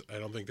clapped. I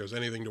don't think there's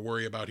anything to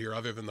worry about here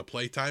other than the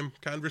playtime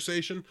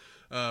conversation.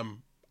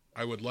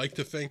 I would like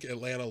to think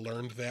Atlanta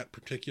learned that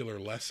particular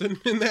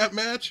lesson in that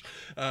match,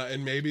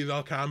 and maybe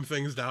they'll calm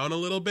things down a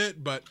little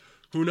bit, but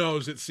who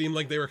knows? It seemed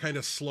like they were kind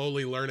of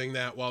slowly learning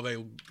that while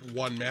they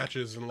won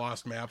matches and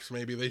lost maps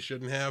maybe they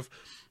shouldn't have,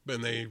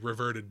 and they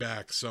reverted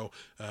back. So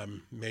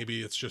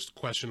maybe it's just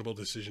questionable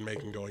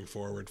decision-making going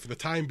forward. For the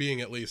time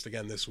being, at least,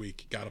 again, this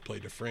week, got to play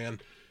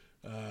Dafran.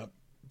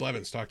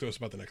 Blevins, talk to us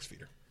about the next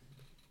feeder.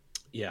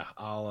 Yeah,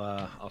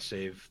 I'll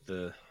save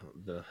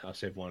I'll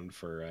save one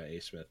for A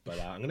Smith,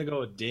 but I'm gonna go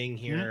with Ding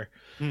here.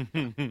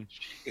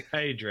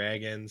 Shanghai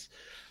Dragons,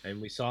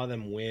 and we saw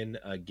them win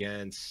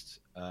against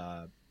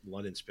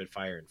London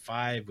Spitfire in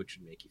 5, which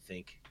would make you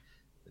think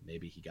that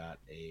maybe he got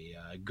a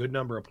good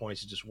number of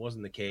points. It just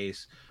wasn't the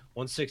case.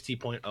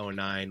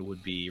 160.09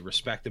 would be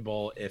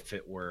respectable if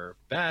it were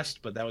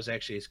best, but that was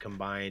actually his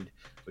combined,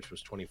 which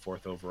was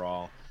 24th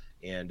overall.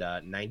 And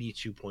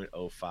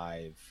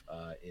 92.05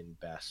 in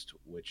best,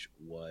 which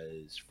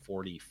was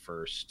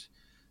 41st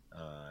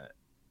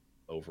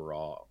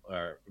overall,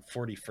 or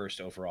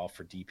 41st overall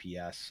for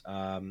DPS.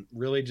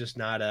 Really, just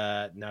not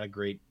a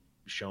great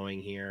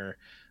showing here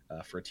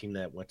for a team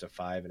that went to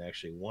 5 and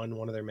actually won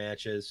one of their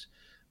matches.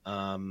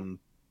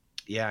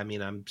 Yeah, I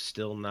mean, I'm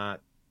still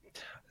not.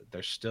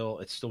 It's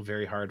still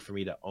very hard for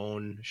me to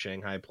own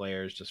Shanghai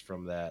players just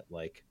from that,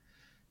 like.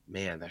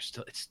 Man,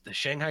 the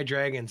Shanghai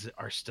Dragons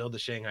are still the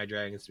Shanghai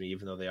Dragons to me,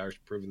 even though they are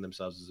proving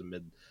themselves as a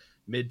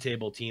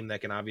mid-table team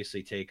that can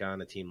obviously take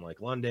on a team like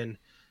London.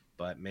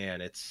 But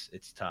man, it's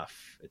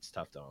tough. It's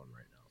tough to own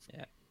right now.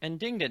 Yeah, and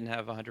Ding didn't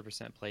have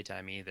 100%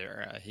 playtime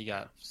either. He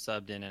got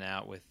subbed in and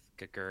out with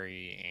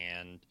Kakuri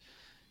and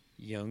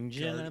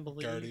Youngjin, I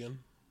believe.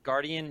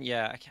 Guardian.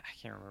 Yeah, I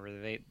can't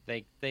remember.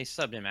 They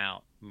subbed him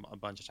out a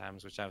bunch of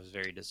times, which I was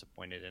very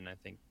disappointed in. I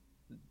think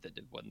that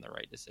it wasn't the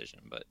right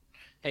decision, but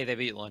hey, they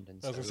beat London.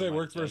 I was gonna say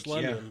worked versus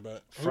London,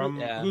 but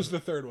who's the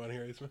third one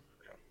here, Isma?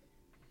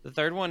 The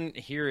third one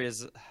here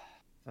is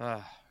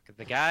the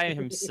guy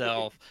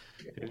himself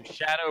who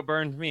shadow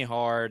burned me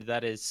hard.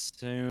 That is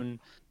Soon.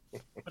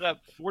 Put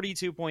up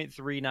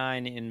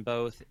 42.39 in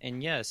both,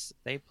 and yes,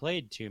 they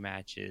played 2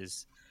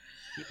 matches.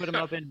 He put him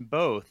up in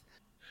both.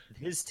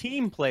 His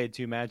team played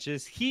 2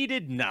 matches. He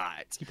did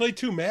not. He played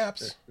 2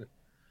 maps.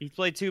 He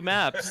played 2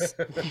 maps.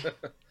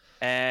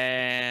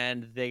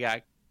 And they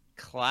got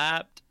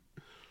clapped,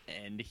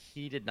 and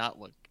he did not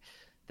look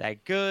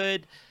that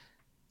good.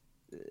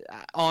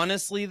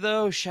 honestly,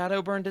 though,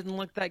 Shadowburn didn't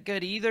look that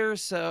good either.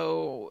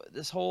 So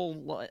this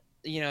whole,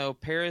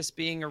 Paris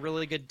being a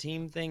really good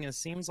team thing, it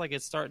seems like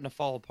it's starting to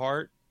fall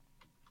apart.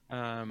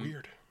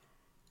 Weird.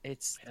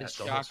 It's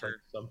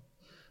shocker.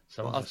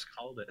 Some of us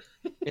called it.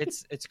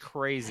 It's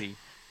crazy.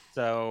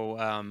 So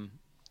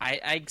I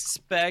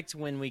expect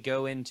when we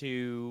go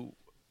into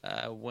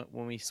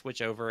when we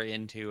switch over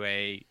into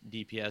a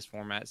DPS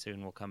format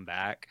soon, we'll come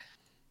back.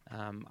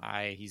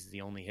 He's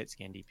the only hit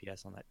scan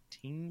DPS on that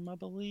team, I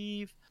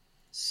believe.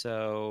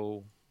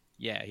 So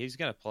yeah, he's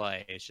gonna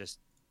play. It's just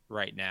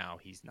right now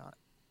he's not.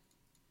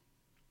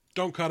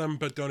 Don't cut him,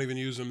 but don't even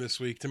use him this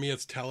week. To me,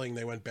 it's telling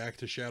they went back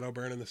to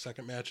Shadowburn in the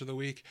second match of the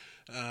week.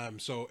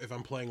 So if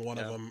I'm playing one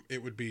of them,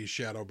 it would be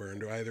Shadowburn.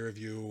 Do either of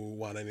you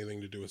want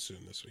anything to do with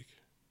Soon this week?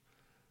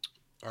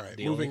 All right,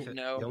 the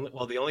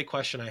only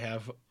question I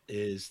have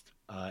is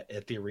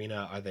at the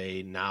arena, are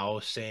they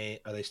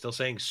still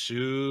saying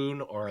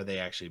Soon, or are they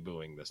actually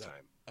booing this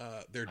time?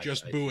 They're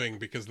just booing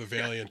because the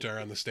Valiant are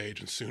on the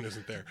stage and Soon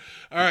isn't there.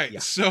 All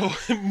right, so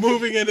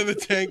moving into the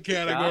tank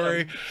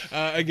category.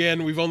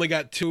 Again, we've only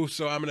got 2,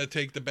 so I'm going to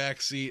take the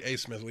back seat. A.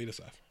 Smith, lead us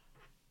off.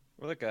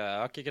 Well, look,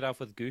 I'll kick it off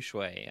with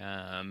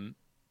Gushui.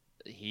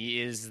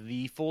 He is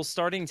the full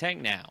starting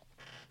tank now,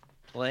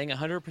 playing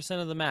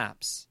 100% of the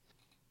maps.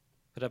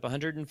 Put up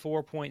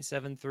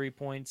 104.73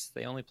 points.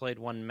 They only played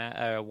one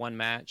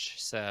match,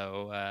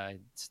 so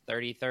it's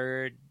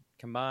 33rd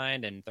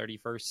combined and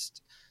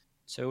 31st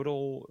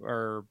total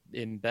or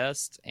in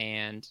best,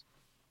 and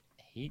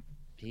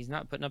he's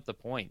not putting up the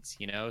points.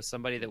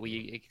 Somebody that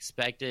we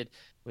expected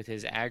with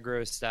his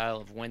aggro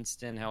style of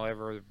Winston.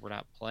 However, we're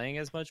not playing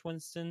as much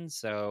Winston,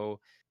 so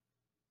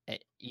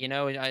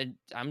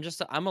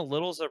I'm a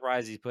little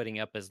surprised he's putting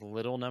up as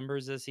little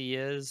numbers as he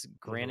is.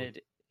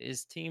 Granted,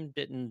 his team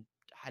didn't.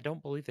 I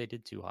don't believe they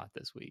did too hot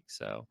this week,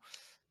 so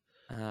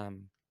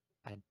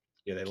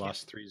they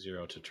lost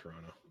 3-0 to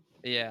Toronto.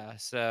 Yeah,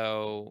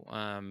 so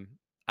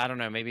I don't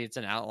know, maybe it's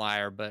an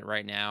outlier, but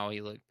right now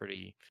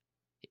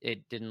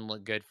it didn't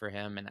look good for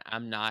him, and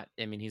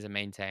he's a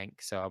main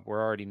tank, so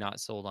we're already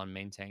not sold on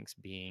main tanks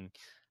being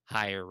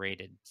higher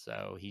rated,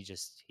 so he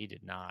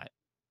did not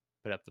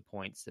put up the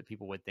points that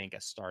people would think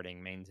a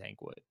starting main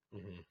tank would.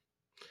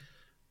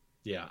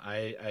 Yeah,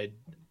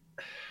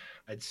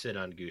 I'd sit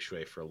on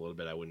Gushui for a little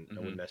bit. I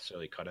wouldn't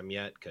necessarily cut him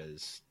yet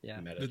because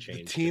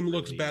the team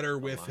looks better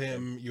with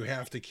him. You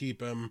have to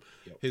keep him.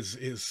 Yep.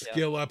 His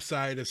skill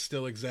upside is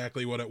still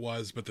exactly what it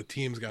was, but the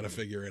team's got to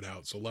figure it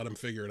out. So let him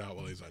figure it out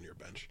while he's on your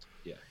bench.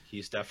 Yeah,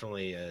 he's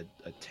definitely a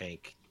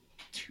tank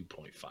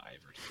 2.5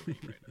 or 3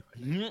 right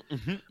now.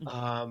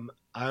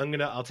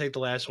 I'll take the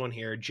last one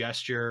here.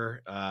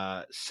 Gesture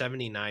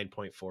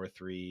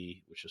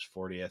 79.43, which is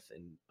 40th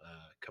in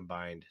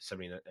combined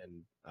 70,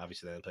 and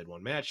obviously they only played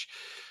one match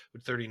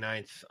with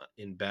 39th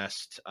in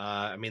best.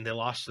 They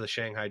lost to the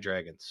Shanghai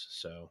Dragons,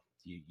 so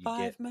you get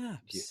 5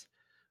 maps.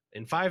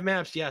 In 5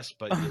 maps, yes,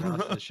 but you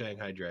lost to the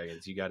Shanghai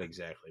Dragons. You got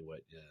exactly what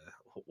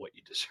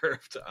you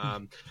deserved.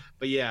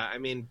 But yeah,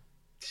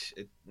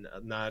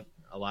 not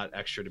a lot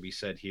extra to be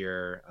said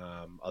here,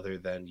 other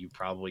than you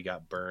probably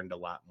got burned a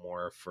lot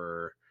more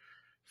for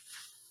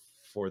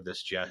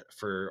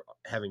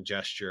having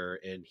Gesture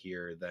in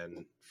here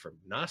than from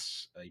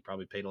Nuss. You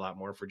probably paid a lot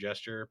more for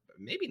Gesture,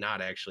 maybe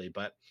not actually,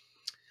 but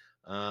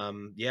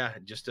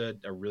just a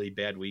really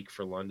bad week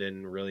for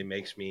London. Really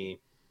makes me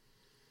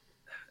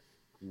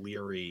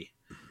leery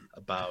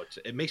about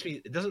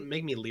it doesn't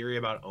make me leery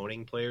about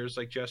owning players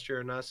like Gesture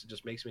and Nuss. It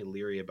just makes me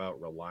leery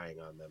about relying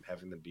on them,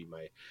 having them be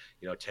my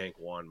tank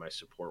 1, my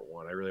support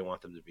 1. I really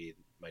want them to be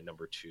my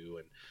number 2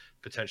 and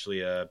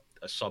potentially a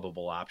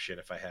subbable option.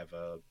 If I have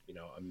a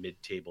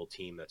mid-table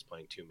team that's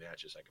playing 2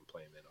 matches, I can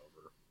play them in over.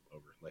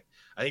 Like,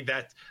 I think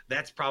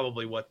that's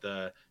probably what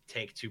the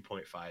tank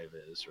 2.5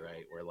 is,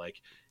 right? Where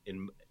like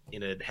in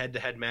a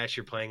head-to-head match,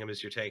 you're playing them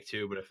as your tank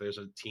 2, but if there's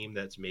a team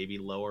that's maybe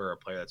lower or a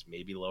player that's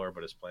maybe lower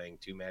but is playing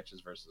 2 matches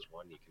versus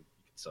 1, you can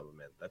sub them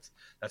in.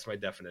 That's my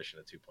definition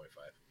of 2.5.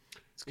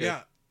 It's good.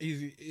 Yeah,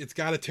 it's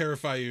got to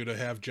terrify you to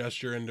have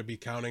Gesture and to be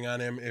counting on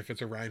him if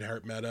it's a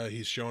Reinhardt meta.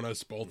 He's shown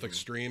us both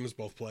extremes,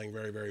 both playing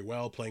very, very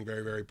well, playing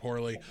very, very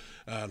poorly.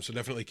 So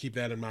definitely keep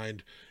that in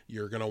mind.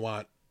 You're going to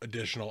want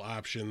additional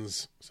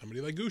options. Somebody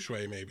like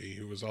Gushui, maybe,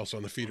 who was also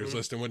on the feeders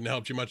list and wouldn't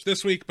help you much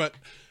this week, but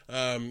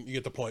you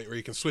get the point where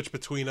you can switch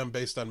between them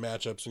based on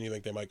matchups and you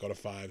think they might go to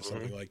 5,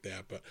 something like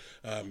that. But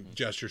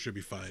Gesture should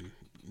be fine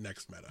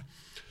next meta.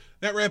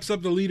 That wraps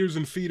up the leaders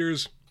and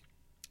feeders.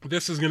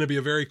 This is going to be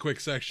a very quick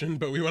section,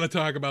 but we want to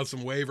talk about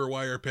some waiver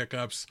wire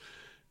pickups.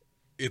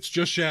 It's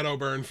just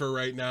Shadowburn for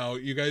right now.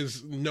 You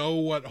guys know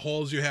what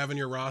holes you have in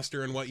your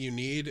roster and what you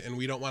need, and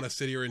we don't want to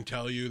sit here and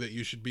tell you that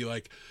you should be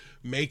like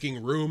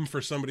making room for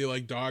somebody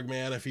like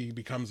Dogman if he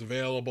becomes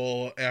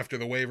available after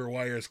the waiver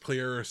wire is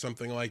clear or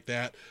something like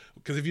that.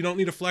 Because if you don't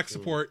need a flex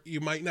support,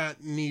 you might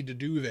not need to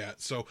do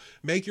that. So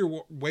make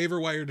your waiver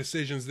wire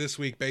decisions this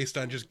week based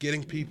on just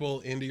getting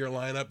people into your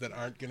lineup that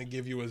aren't going to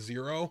give you a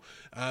 0.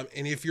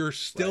 And if you're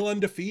still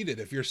undefeated,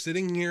 if you're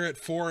sitting here at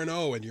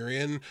 4-0 and you're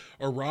in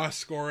a raw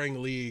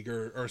scoring league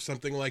or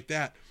something like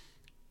that,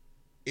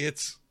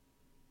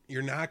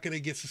 you're not going to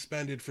get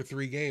suspended for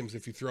 3 games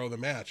if you throw the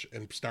match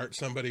and start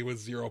somebody with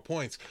 0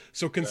 points.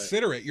 So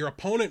consider it. Your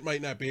opponent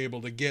might not be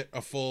able to get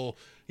a full,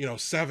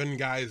 7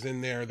 guys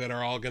in there that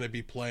are all going to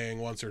be playing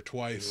once or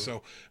twice.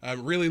 So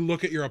really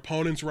look at your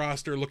opponent's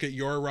roster, look at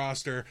your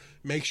roster,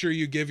 make sure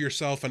you give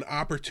yourself an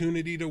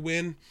opportunity to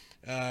win.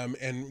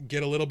 And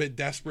get a little bit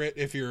desperate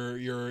if you're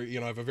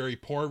have a very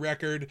poor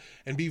record,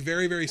 and be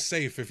very, very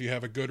safe if you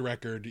have a good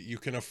record. You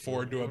can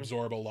afford to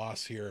absorb a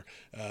loss here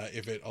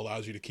if it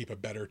allows you to keep a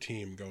better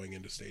team going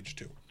into stage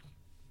 2.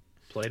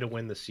 Play to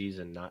win the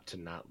season, not to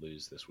not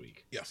lose this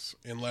week. Yes,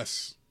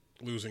 unless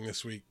losing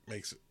this week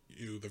makes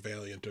you the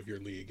valiant of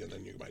your league, and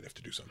then you might have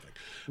to do something.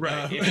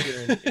 Right,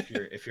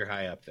 if you're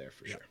high up there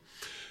for sure.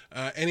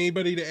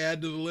 Anybody to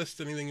add to the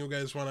list? Anything you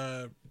guys want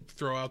to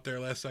throw out there?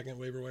 Last second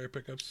waiver wire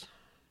pickups.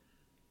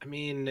 I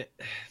mean,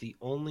 the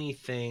only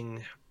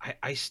thing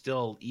I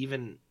still,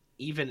 even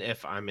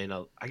if I'm in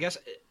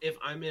if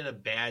I'm in a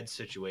bad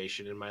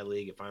situation in my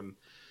league, if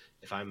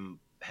I'm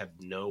have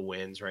no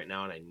wins right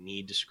now and I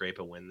need to scrape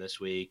a win this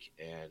week,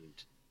 and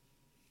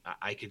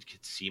I could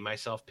see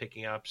myself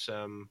picking up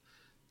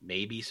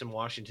maybe some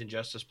Washington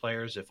Justice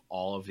players if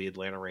all of the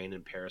Atlanta Reign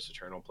and Paris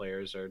Eternal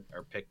players are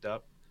picked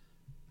up.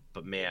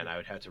 But man, I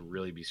would have to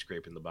really be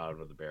scraping the bottom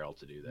of the barrel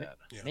to do that.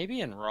 Yeah.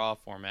 Maybe in Raw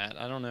format.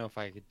 I don't know if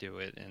I could do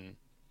it in.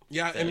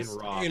 Yeah, and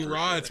in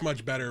Raw, it's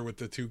much better with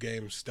the 2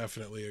 games.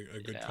 Definitely a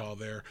good call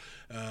there.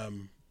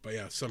 But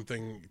yeah,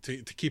 something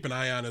to keep an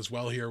eye on as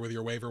well here with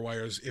your waiver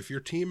wires. If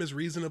your team is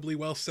reasonably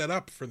well set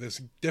up for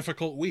this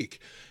difficult week,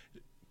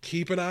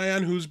 keep an eye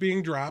on who's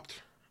being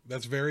dropped.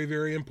 That's very,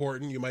 very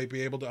important. You might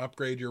be able to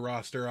upgrade your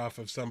roster off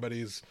of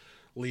somebody's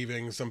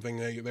leaving, something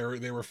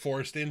they were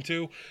forced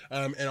into,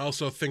 and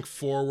also think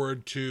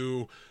forward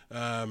to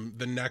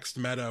the next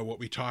meta. What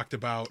we talked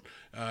about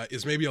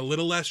is maybe a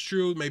little less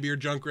true. Maybe your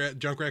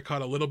Junkrat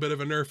caught a little bit of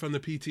a nerf on the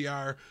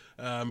PTR,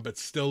 but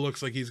still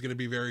looks like he's going to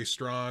be very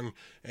strong.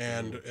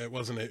 And it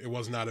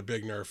was not a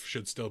big nerf.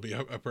 Should still be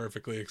a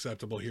perfectly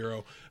acceptable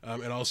hero.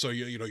 And also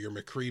your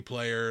McCree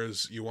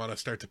players. You want to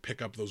start to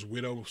pick up those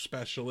Widow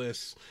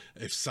specialists.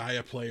 If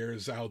Saya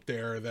players out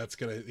there,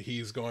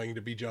 he's going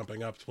to be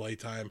jumping up to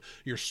playtime.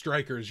 Your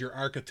strikers, your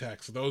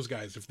architects, those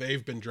guys, if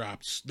they've been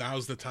dropped,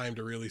 now's the time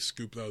to really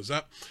scoop those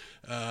up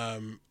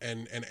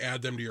and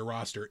add them to your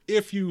roster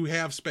if you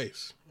have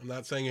space. I'm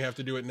not saying you have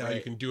to do it now. Right.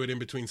 You can do it in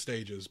between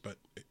stages, but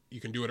you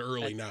can do it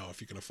early now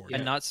if you can afford it.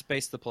 And not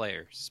space the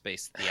player,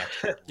 space the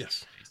actual.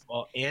 Yes.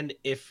 Well, and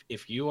if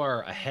you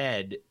are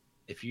ahead,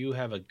 if you're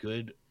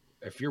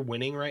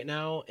winning right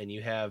now and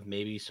you have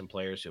maybe some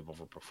players who have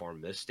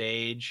overperformed this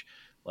stage,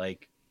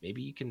 like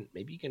maybe you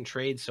can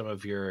trade some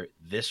of your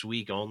this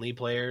week only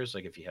players.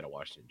 Like if you had a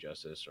Washington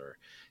Justice, or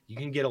you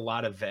can get a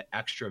lot of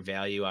extra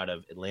value out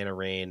of Atlanta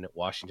Reign,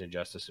 Washington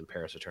Justice, and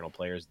Paris Eternal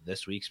players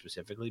this week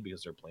specifically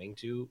because they're playing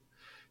two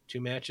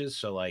matches.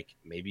 So like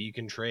maybe you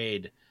can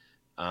trade,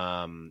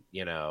 a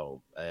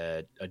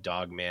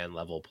Dogman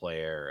level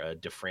player, a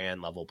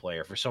Defran level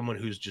player for someone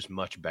who's just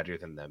much better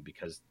than them,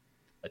 because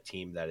a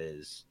team that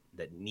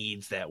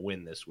needs that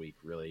win this week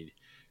really,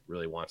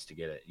 really wants to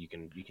get it. You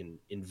can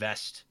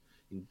invest.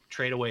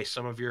 Trade away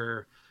some of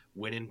your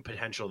winning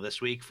potential this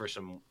week for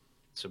some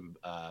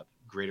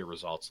greater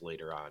results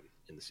later on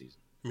in the season.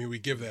 I mean, we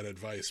give that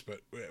advice, but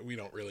we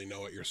don't really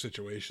know what your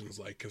situation's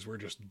like because we're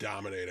just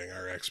dominating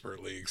our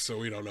expert leagues, so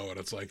we don't know what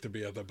it's like to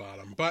be at the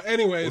bottom. But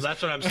anyways, well,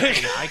 that's what I'm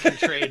saying. I can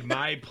trade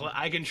my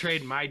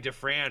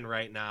Defran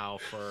right now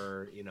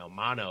for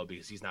Mono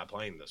because he's not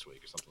playing this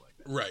week or something like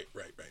that. Right.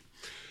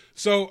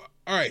 So,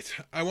 all right,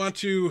 I want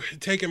to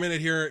take a minute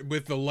here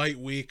with the light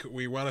week.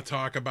 We want to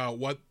talk about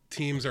what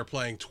teams are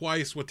playing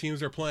twice, what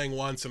teams are playing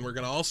once, and we're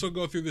going to also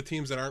go through the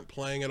teams that aren't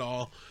playing at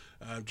all,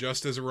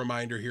 just as a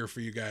reminder here for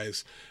you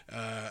guys.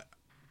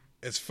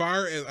 As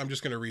far as I'm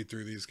just going to read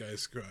through these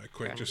guys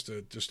quick, just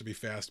to be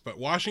fast. But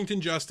Washington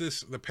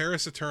Justice, the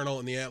Paris Eternal,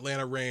 and the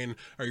Atlanta Reign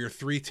are your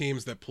 3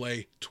 teams that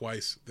play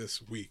twice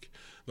this week.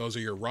 Those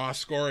are your raw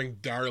scoring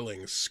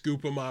darlings.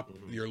 Scoop them up.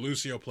 Your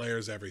Lucio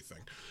players, everything.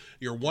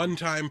 Your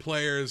one-time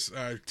players,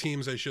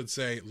 teams, I should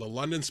say, the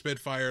London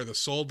Spitfire, the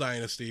Seoul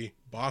Dynasty,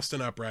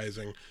 Boston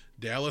Uprising,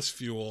 Dallas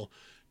Fuel,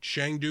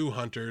 Chengdu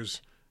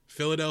Hunters,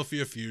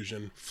 Philadelphia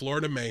Fusion,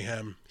 Florida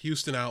Mayhem,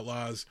 Houston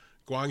Outlaws,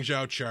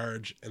 Guangzhou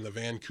Charge, and the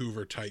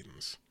Vancouver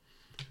Titans.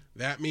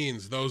 That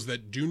means those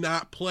that do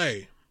not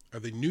play are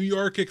the New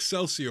York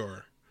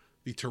Excelsior,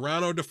 the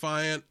Toronto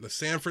Defiant, the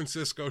San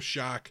Francisco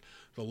Shock,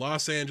 the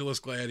Los Angeles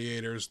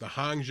Gladiators, the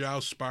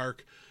Hangzhou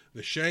Spark,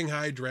 the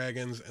Shanghai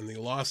Dragons, and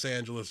the Los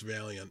Angeles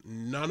Valiant.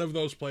 None of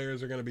those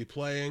players are going to be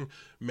playing.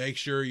 Make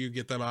sure you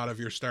get them out of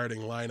your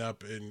starting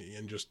lineup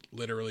and just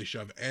literally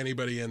shove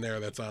anybody in there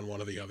that's on one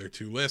of the other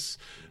 2 lists,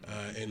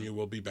 and you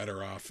will be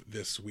better off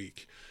this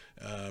week.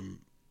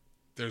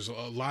 There's a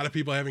lot of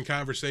people having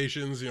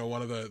conversations.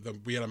 One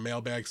of we had a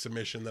mailbag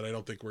submission that I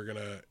don't think we're going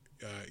to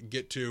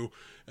get to,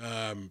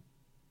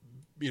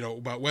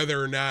 about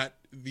whether or not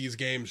these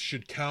games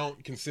should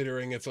count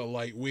considering it's a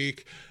light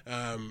week.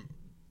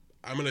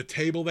 I'm going to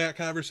table that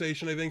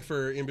conversation, I think,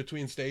 for in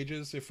between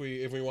stages if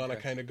we want to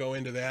kind of go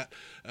into that,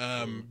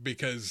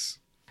 because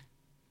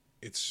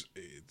it's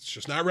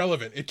just not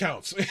relevant. It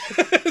counts.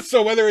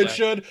 So whether it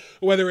should,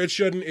 whether it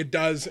shouldn't, it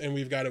does, and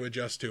we've got to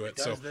adjust to it.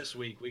 So this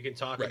week we can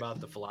talk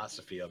about the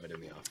philosophy of it in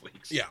the off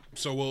weeks. Yeah,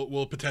 so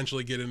we'll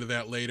potentially get into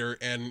that later,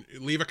 and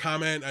leave a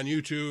comment on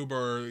YouTube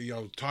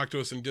or talk to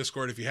us in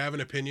Discord if you have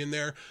an opinion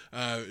there.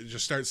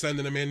 Just start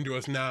sending them in to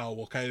us now.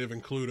 We'll kind of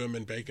include them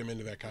and bake them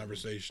into that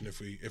conversation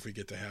if we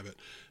get to have it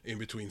in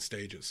between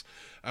stages.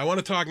 I want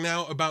to talk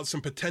now about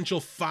some potential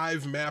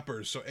 5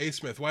 mappers. So A.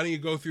 Smith, why don't you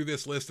go through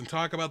this list and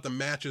talk about the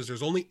matches?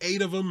 There's only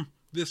 8 of them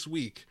this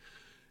week,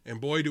 and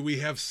boy, do we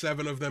have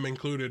 7 of them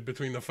included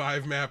between the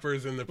 5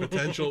 mappers and the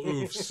potential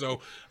oofs.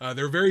 So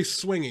they're very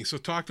swingy. So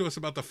talk to us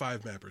about the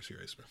 5 mappers here,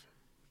 A.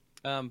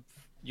 Smith.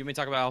 You may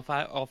talk about all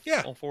 5,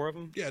 all 4 of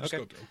them? Yeah, just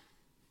go through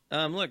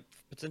them. Look,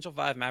 potential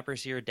 5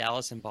 mappers here,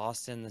 Dallas and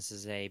Boston. This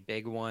is a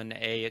big one.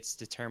 It's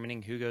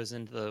determining who goes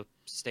into the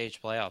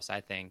stage playoffs, I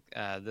think.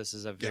 This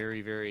is a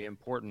very, very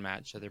important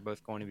match, so they're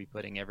both going to be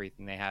putting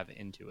everything they have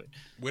into it.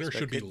 Winner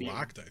should be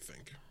locked, I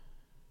think.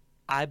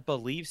 I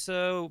believe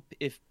so.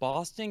 If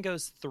Boston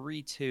goes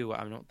 3-2,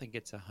 I don't think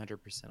it's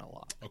 100% a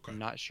lock. Okay. I'm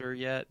not sure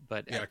yet,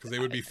 but yeah, because they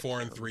would be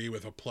 4-3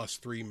 with a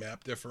 +3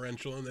 map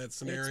differential in that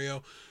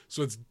scenario.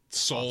 So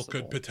Seoul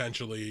could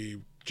potentially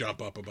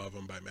jump up above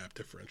them by map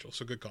differential.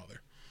 So good call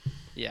there.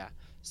 Yeah.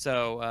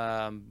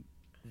 So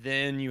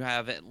then you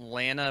have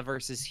Atlanta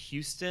versus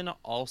Houston,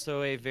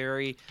 also a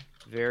very,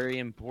 very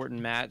important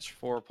match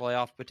for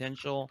playoff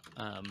potential.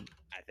 I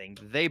think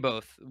they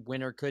both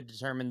winner could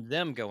determine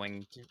them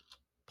going to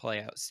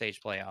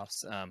stage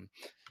playoffs.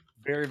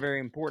 Very,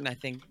 very important. I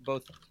think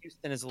both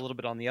Houston is a little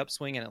bit on the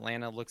upswing and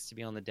Atlanta looks to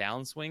be on the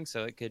downswing,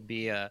 so it could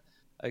be a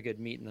good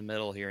meet in the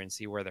middle here and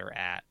see where they're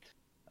at.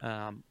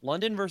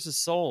 London versus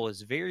Seoul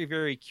is very,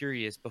 very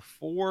curious.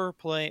 Before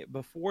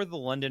the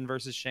London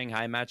versus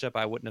Shanghai matchup,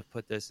 I wouldn't have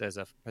put this as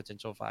a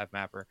potential 5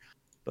 mapper,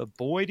 but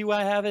boy, do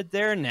I have it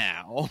there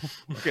now.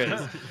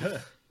 Because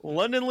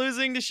London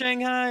losing to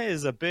Shanghai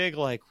is a big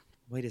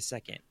wait a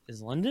second,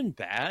 is London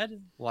bad?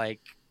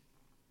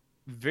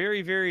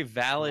 Very, very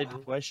valid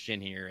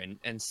question here,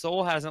 and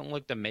Seoul hasn't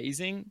looked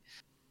amazing,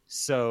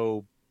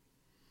 so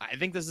I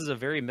think this is a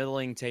very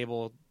middling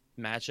table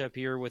matchup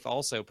here with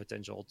also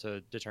potential to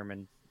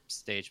determine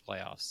stage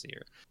playoffs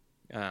here.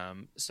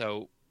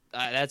 So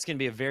that's going to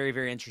be a very,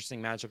 very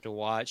interesting matchup to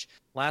watch.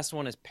 Last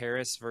one is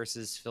Paris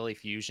versus Philly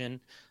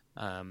Fusion.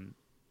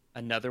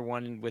 Another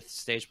one with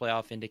stage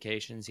playoff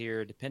indications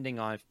here, depending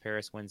on if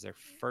Paris wins their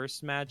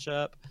first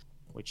matchup,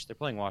 which they're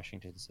playing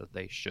Washington, so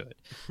they should.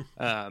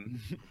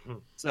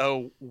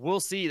 So we'll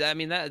see. I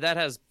mean, that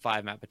has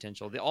 5 map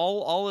potential.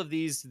 All of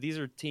these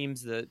are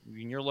teams that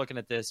when you're looking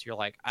at this, you're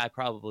like, I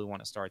probably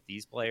want to start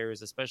these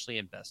players, especially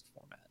in best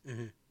format.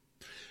 Mm-hmm.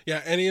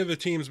 Yeah, any of the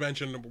teams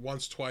mentioned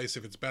once, twice,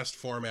 if it's best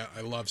format,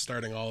 I love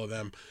starting all of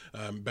them.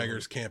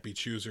 Beggars can't be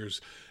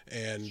choosers.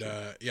 And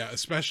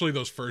especially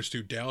those first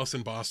 2, Dallas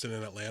and Boston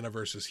and Atlanta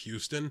versus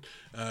Houston.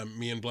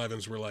 Me and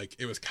Blevins were like,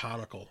 it was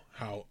comical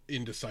how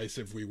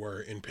indecisive we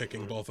were in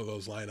picking both of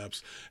those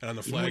lineups. And on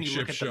the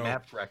flagship show, the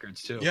map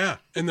records too. Yeah,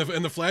 in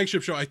the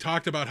flagship show, I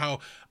talked about how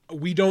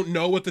we don't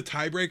know what the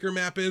tiebreaker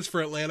map is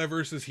for Atlanta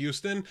versus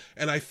Houston,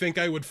 and I think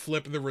I would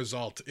flip the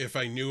result. If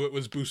I knew it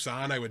was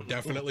Busan, I would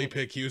definitely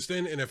pick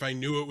Houston, and if I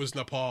knew it was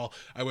Nepal,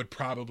 I would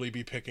probably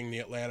be picking the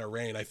Atlanta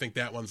Reign. I think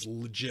that one's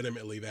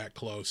legitimately that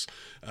close,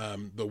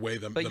 the way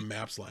the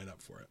maps line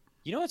up for it.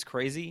 You know what's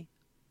crazy?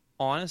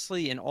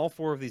 Honestly, in all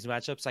 4 of these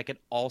matchups, I could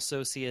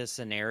also see a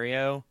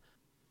scenario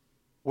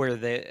where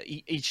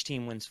each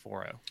team wins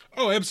 4-0.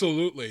 Oh,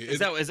 absolutely.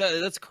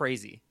 That's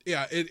crazy.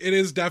 Yeah, it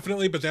is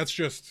definitely, but that's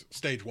just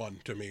stage 1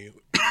 to me.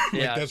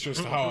 Yeah, that's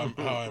just how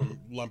I'm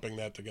lumping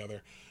that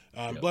together.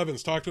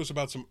 Blevins, talk to us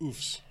about some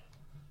oofs.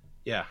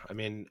 Yeah, I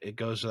mean, it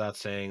goes without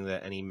saying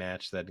that any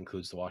match that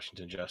includes the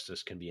Washington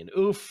Justice can be an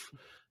oof.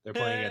 They're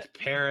playing against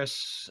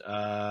Paris.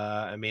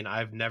 I mean,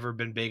 I've never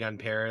been big on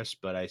Paris,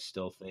 but I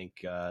still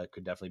think it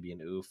could definitely be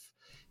an oof.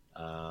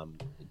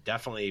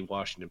 Definitely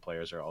Washington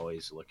players are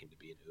always looking to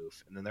be an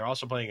oof. And then they're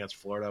also playing against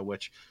Florida,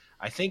 which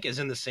I think is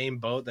in the same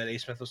boat that A.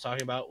 Smith was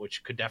talking about,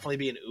 which could definitely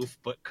be an oof,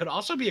 but could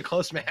also be a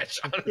close match,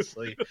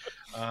 honestly.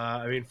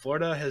 I mean,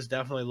 Florida has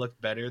definitely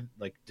looked better,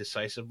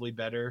 decisively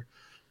better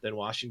than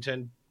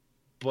Washington,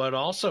 but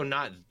also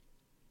not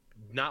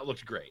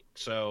looked great.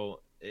 So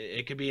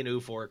it could be an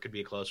oof or it could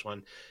be a close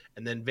one.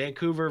 And then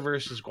Vancouver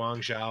versus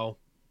Guangzhou.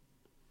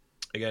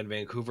 Again,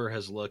 Vancouver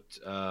has looked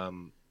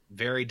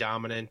very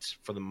dominant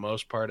for the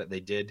most part. They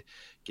did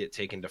get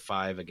taken to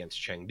 5 against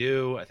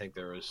Chengdu. I think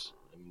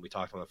we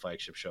talked on the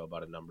flagship show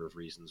about a number of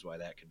reasons why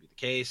that could be the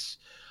case.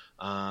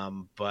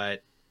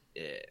 But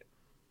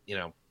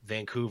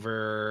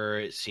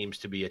Vancouver seems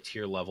to be a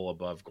tier level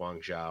above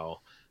Guangzhou.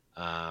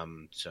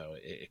 So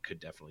it could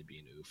definitely be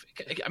an oof.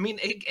 I mean,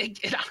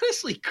 it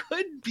honestly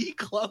could be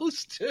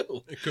close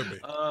too. It could be.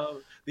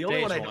 The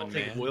only one I don't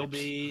think will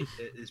be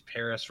is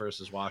Paris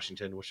versus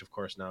Washington, which of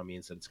course now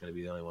means that it's going to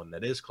be the only one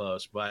that is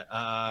close. But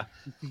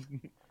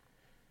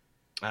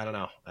I don't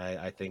know.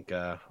 I think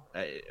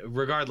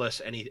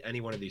regardless,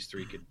 any one of these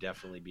three could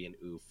definitely be an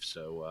oof.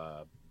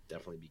 So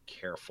definitely be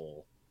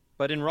careful.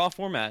 But in raw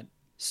format,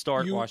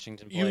 start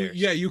Washington players.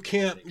 You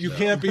can't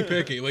be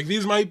picky. Like,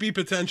 these might be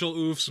potential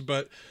oofs,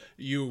 but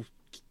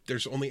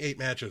there's only 8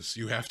 matches.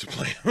 You have to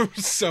play them.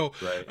 So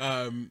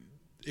right.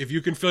 If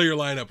you can fill your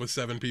lineup with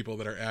 7 people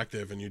that are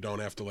active and you don't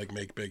have to like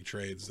make big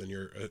trades, then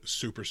you're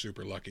super,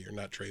 super lucky. Or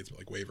not trades, but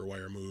like waiver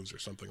wire moves or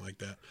something like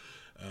that.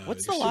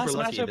 What's the last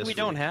matchup we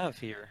don't have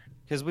here?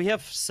 Because we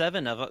have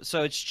 7 of them.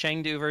 So it's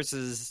Chengdu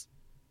versus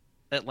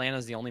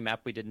Atlanta's the only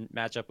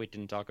matchup we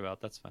didn't talk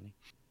about. That's funny.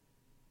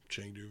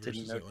 Chengdu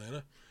versus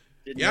Atlanta.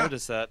 Didn't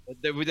notice that.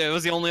 That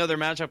was the only other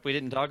matchup we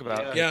didn't talk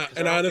about. Yeah,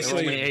 and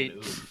honestly, only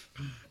 8.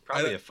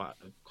 Probably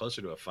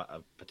closer to a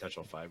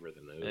potential 5 than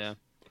an oof. Yeah.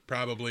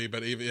 Probably,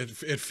 but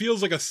it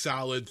feels like a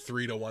solid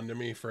 3-1 to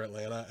me for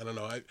Atlanta. I don't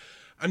know.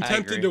 I'm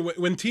tempted to,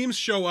 when teams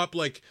show up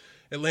like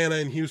Atlanta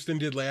and Houston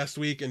did last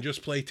week and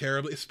just play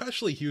terribly,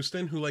 especially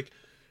Houston, who like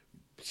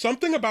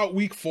something about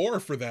week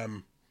 4 for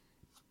them.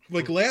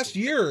 Like last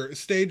year,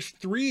 stage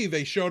 3,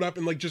 they showed up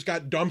and like just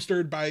got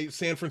dumpstered by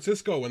San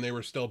Francisco when they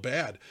were still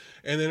bad.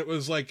 And then it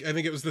was like, I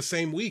think it was the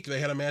same week they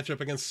had a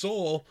matchup against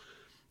Seoul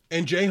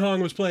and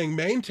Jaehong was playing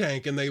main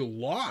tank and they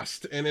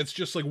lost. And it's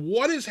just like,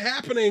 what is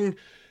happening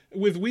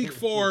with week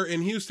 4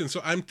 in Houston?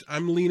 So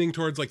I'm leaning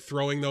towards like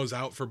throwing those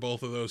out for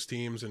both of those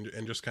teams and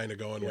just kind of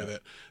going with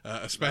it.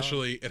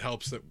 Especially it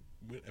helps that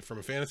from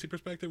a fantasy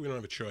perspective, we don't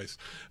have a choice.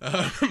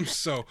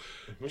 So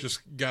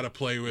just got to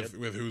play with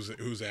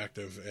who's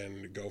active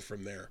and go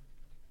from there.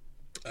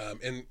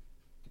 And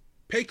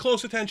pay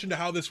close attention to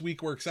how this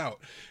week works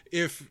out.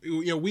 If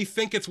we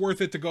think it's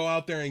worth it to go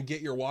out there and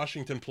get your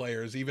Washington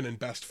players even in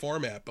best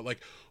format, but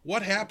like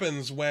what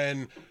happens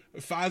when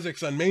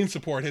Fazix on main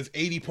support has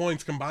 80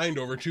 points combined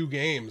over 2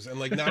 games, and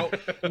like now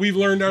we've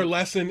learned our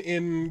lesson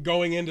in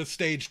going into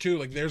stage 2.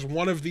 Like there's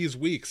one of these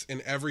weeks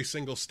in every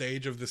single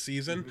stage of the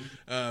season.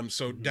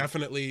 So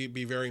definitely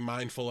be very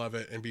mindful of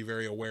it and be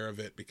very aware of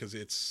it, because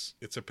it's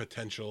a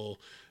potential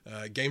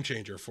game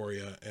changer for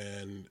you.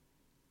 And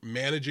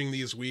managing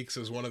these weeks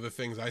is one of the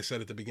things I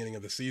said at the beginning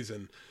of the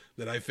season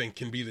that I think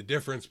can be the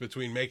difference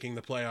between making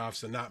the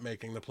playoffs and not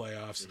making the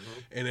playoffs.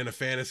 And in a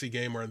fantasy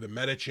game where the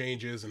meta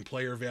changes and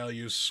player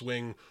values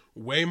swing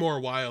way more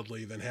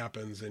wildly than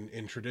happens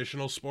in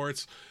traditional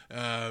sports,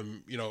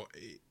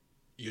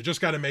 you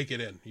just got to make it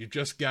in. You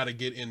just got to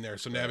get in there.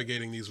 So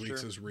navigating these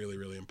weeks is really,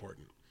 really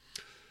important.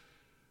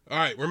 All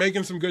right, we're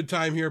making some good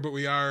time here, but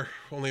we are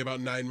only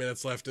about 9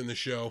 minutes left in the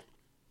show.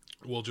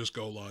 We'll just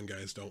go long,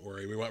 guys. Don't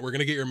worry. We're going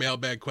to get your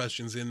mailbag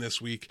questions in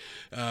this week,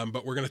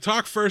 but we're going to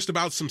talk first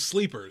about some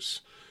sleepers.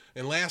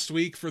 And last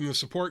week, from the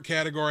support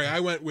category, I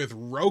went with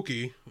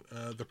Roki,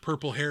 the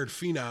purple-haired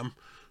phenom,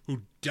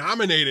 who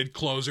dominated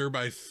closer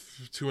by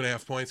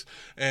 2.5 points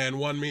and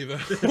won me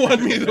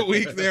the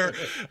week there.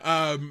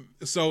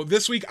 So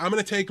this week I'm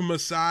going to take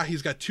Masa.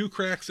 He's got 2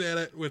 cracks at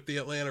it with the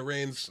Atlanta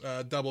Reigns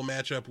double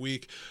matchup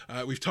week.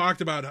 We've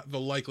talked about the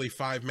likely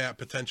 5-map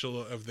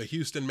potential of the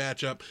Houston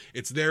matchup.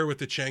 It's there with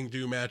the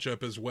Chengdu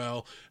matchup as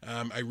well.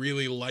 I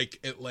really like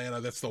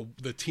Atlanta. That's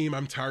the team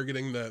I'm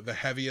targeting the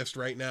heaviest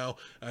right now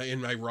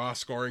in my raw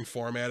scoring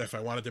format. If I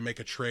wanted to make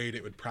a trade,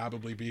 it would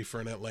probably be for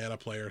an Atlanta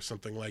player or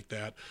something like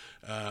that.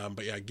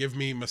 But yeah, give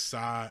me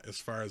Masa as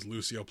far as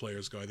Lucio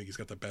players go. I think he's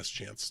got the best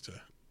chance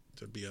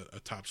to be a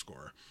top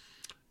scorer.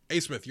 A.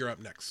 Smith, you're up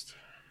next.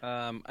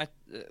 I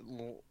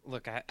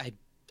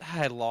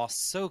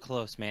lost so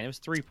close, man. It was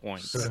 3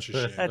 points. Such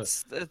a shame.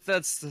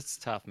 That's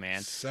tough,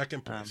 man.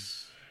 Second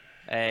place.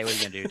 Hey, what are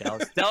you gonna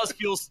do? Dallas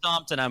fuel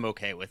stomped, and I'm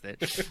okay with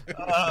it.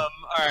 All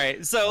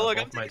right, so look,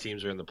 both my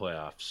teams are in the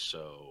playoffs,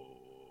 so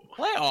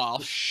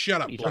playoffs.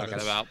 Shut up. What are you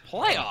talking about?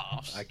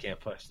 Playoffs. I can't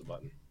push the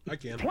button. I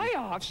can.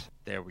 Playoffs.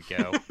 There we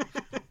go.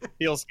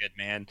 Feels good,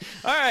 man.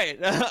 All right,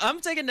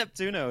 I'm taking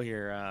Neptuno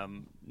here.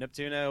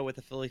 Neptuno with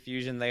the Philly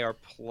Fusion. They are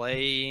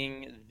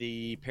playing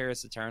the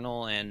Paris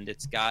Eternal, and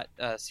it's got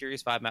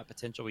serious 5-map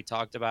potential. We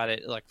talked about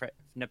it. Like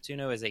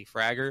Neptuno is a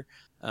fragger.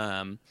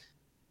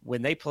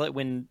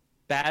 When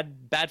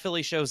bad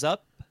Philly shows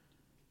up,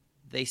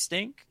 they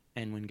stink,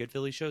 and when good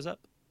Philly shows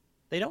up,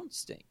 they don't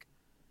stink.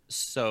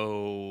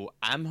 So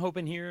I'm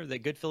hoping here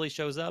that good Philly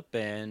shows up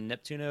and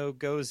Neptuno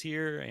goes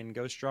here and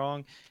goes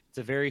strong. It's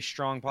a very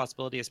strong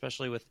possibility,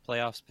 especially with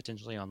playoffs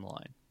potentially on the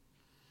line.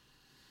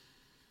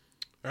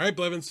 All right,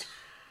 Blevins,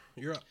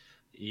 you're up.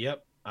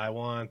 Yep. I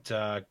want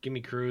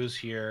Gimme Cruz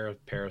here,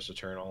 Paris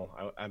Eternal.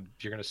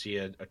 You're going to see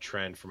a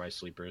trend for my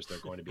sleepers. They're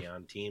going to be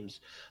on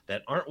teams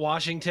that aren't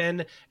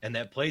Washington and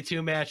that play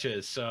 2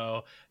 matches.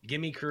 So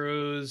Gimme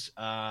Cruz,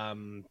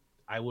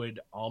 I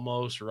would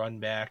almost run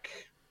back.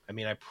 I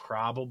mean, I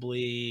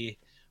probably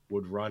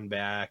would run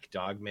back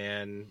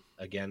Dogman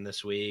again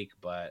this week,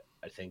 but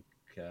I think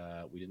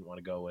we didn't want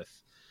to go with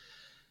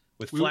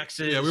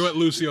flexes. Yeah, we went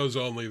Lucio's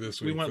only this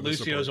week. We went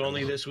Lucio's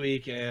only this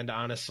week, and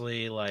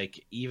honestly,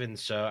 like, even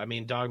so, I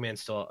mean,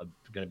 Dogman's still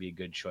going to be a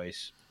good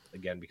choice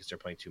again because they're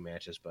playing 2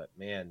 matches. But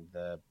man,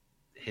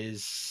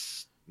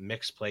 his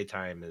mixed play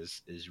time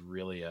is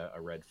really a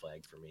red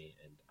flag for me,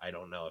 and I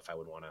don't know if I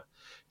would want to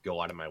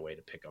go out of my way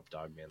to pick up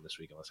Dogman this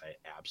week unless I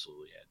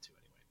absolutely had to anyway.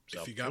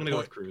 So I'm going to go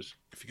with Cruz.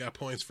 If you got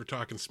points for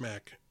talking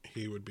smack,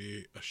 he would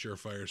be a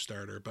surefire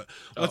starter. But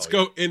let's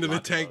go into the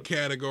tank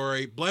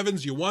category.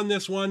 Blevins, you won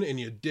this one, and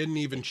you didn't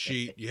even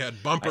cheat. You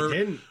had Bumper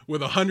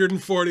with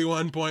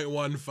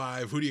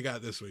 141.15. Who do you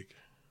got this week?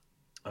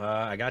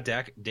 I got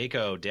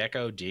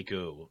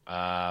Deco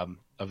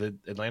of the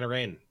Atlanta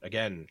Reign.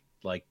 Again,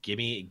 like give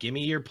me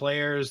your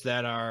players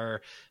that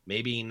are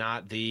maybe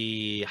not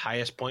the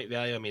highest point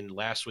value. I mean,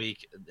 last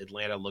week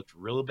Atlanta looked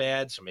real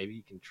bad, so maybe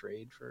you can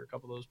trade for a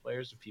couple of those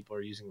players if people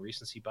are using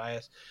recency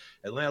bias.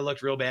 Atlanta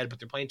looked real bad, but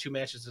they're playing 2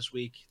 matches this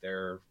week.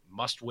 They're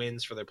must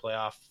wins for their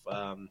playoff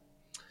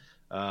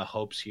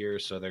hopes here,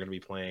 so they're going to be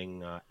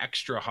playing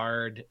extra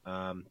hard.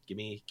 Give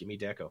me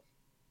Deco.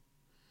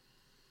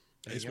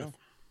 Hey, Smith.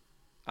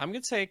 I'm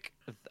going to take,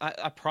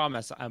 I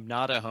promise I'm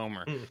not a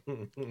homer.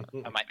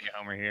 I might be a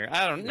homer here.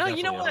 I don't know.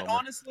 You know what?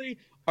 Honestly,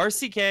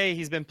 RCK,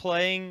 he's been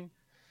playing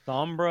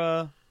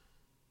Sombra,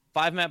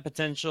 5-map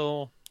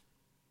potential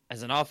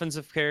as an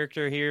offensive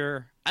character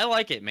here. I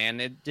like it,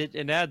 man.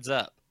 It adds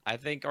up. I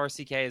think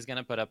RCK is going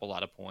to put up a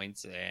lot of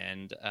points,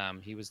 and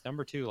he was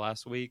number 2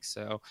 last week,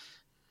 so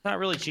not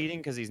really cheating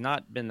because he's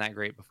not been that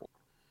great before.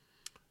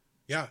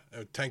 Yeah,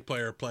 a tank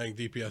player playing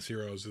DPS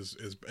heroes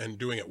is and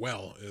doing it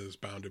well is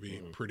bound to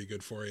be pretty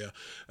good for you.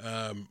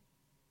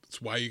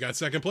 That's why you got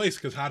second place,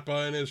 because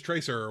Hotba and his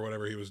Tracer or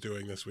whatever he was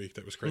doing this week.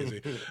 That was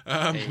crazy.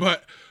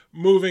 But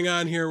moving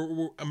on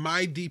here,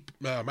 my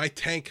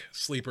tank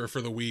sleeper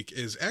for the week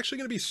is actually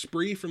going to be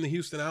Spree from the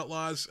Houston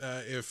Outlaws.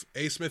 If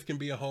A. Smith can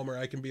be a homer,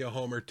 I can be a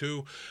homer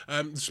too.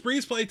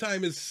 Spree's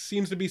playtime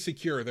seems to be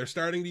secure. They're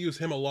starting to use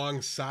him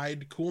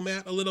alongside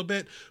Coolmat a little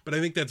bit, but I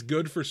think that's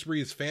good for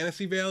Spree's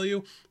fantasy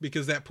value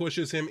because that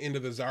pushes him into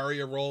the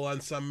Zarya role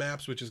on some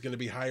maps, which is going to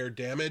be higher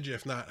damage,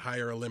 if not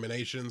higher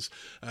eliminations.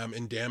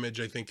 And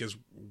damage, I think, is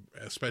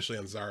especially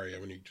on Zarya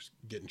when you're just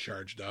getting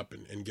charged up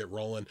and get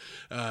rolling.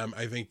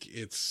 I think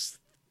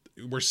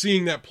we're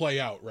seeing that play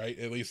out, right?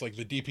 At least like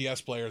the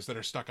DPS players that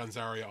are stuck on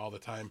Zarya all the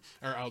time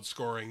are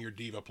outscoring your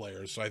Diva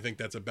players. So I think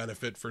that's a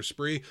benefit for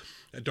Spree.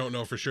 I don't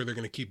know for sure they're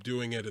going to keep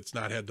doing it. It's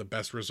not had the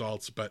best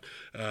results, but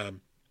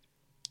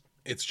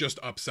it's just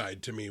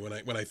upside to me when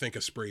I think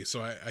of Spree.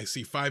 So I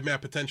see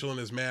 5-map potential in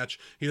his match.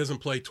 He doesn't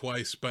play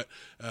twice, but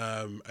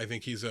I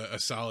think he's a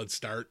solid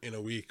start in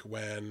a week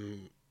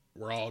when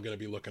we're all going to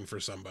be looking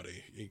for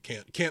somebody. You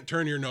can't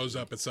turn your nose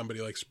up at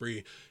somebody like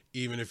Spree,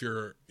 even if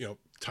you're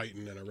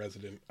Titan and a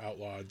resident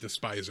outlaw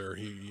despiser.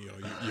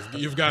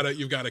 You've got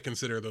to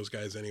consider those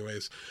guys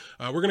anyways.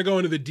 We're going to go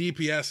into the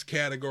DPS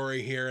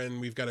category here, and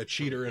we've got a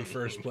cheater in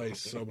first place.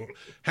 So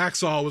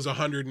Hacksaw was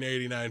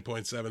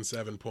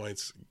 189.77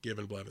 points,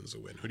 giving Blevins a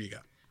win. Who do you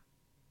got?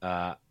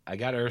 I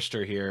got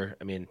Erster here.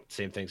 I mean,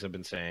 same things I've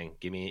been saying.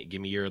 Give me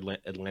your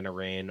Atlanta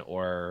Reign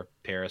or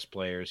Paris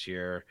players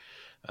here.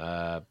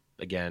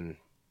 Again,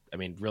 I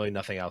mean, really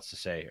nothing else to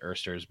say.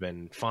 Erster's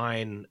been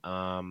fine.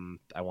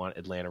 I want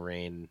Atlanta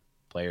Reign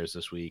players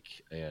this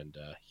week, and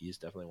he's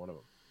definitely one of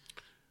them.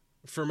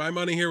 For my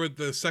money here with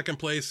the second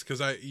place,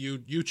 because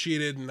you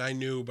cheated, and I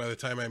knew by the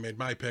time I made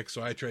my pick,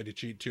 so I tried to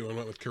cheat too and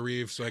went with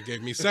Kareev, so it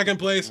gave me second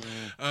place.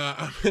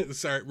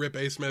 Sorry, rip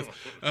A. Smith.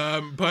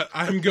 But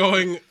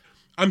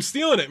I'm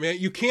stealing it, man.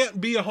 You can't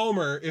be a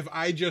homer if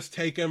I just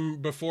take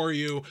him before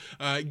you.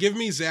 Give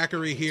me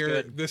Zachary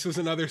here. This is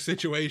another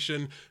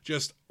situation.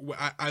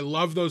 I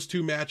love those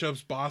 2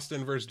 matchups,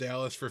 Boston versus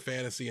Dallas for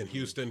fantasy and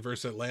Houston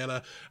versus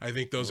Atlanta. I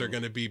think those are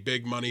going to be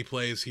big money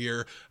plays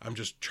here. I'm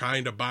just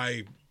trying to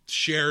buy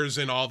shares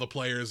in all the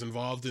players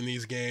involved in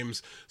these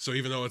games. So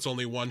even though it's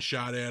only one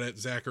shot at it,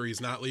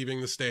 Zachary's not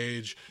leaving the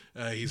stage.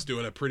 He's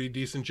doing a pretty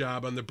decent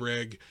job on the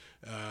Brig.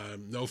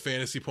 No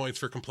fantasy points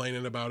for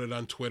complaining about it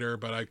on Twitter,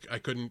 but I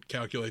couldn't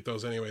calculate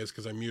those anyways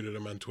because I muted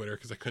him on Twitter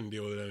because I couldn't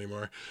deal with it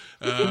anymore.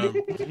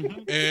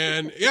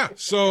 And yeah,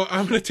 so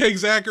I'm going to take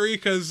Zachary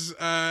because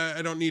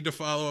I don't need to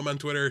follow him on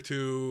Twitter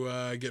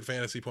to get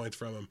fantasy points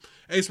from him.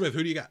 A. Smith,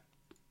 who do you got?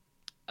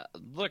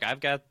 Look,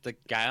 I've got the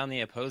guy on the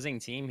opposing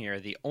team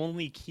here, the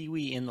only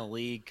Kiwi in the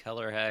league,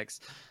 Color Hex.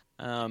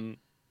 Guy,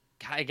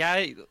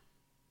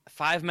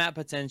 5-map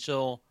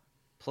potential,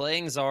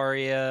 playing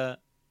Zarya.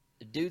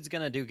 The dude's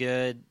going to do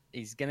good.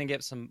 He's going to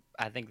get some,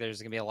 I think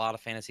there's going to be a lot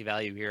of fantasy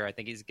value here. I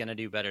think he's going to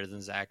do better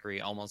than Zachary,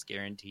 almost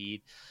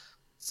guaranteed.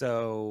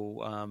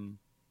 So,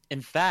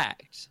 in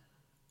fact,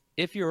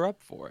 if you're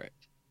up for it,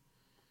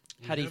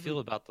 how do you feel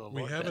about the Lord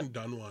We haven't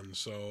done one,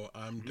 so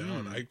I'm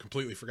down. I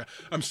completely forgot.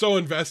 I'm so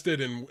invested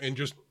in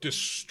just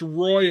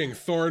destroying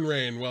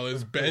Thornrain while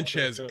his bench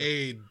has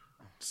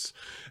AIDS.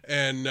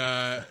 And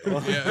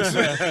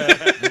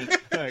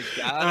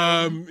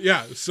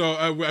so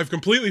I've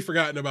completely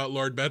forgotten about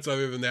Lord Bets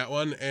other than that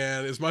one.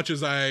 And as much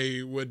as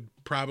I would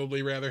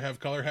probably rather have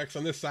Color Hex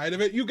on this side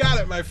of it, you got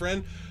it, my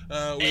friend.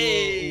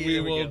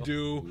 We will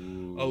do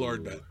a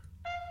Lord Bet.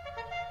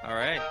 All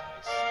right.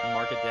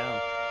 Mark it down.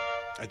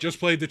 I just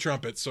played the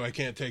trumpet, so I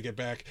can't take it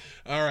back.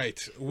 All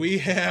right, we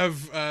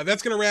have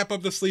that's going to wrap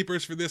up the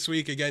sleepers for this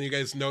week. Again, you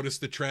guys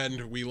noticed the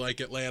trend. We like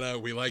Atlanta,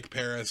 we like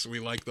Paris, we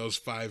like those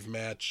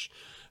 5-match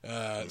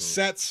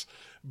sets.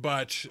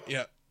 But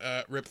yeah,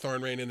 rip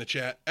Thorn Rain in the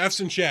chat. F's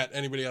in chat.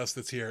 Anybody else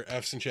that's here?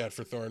 F's in chat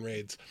for Thorn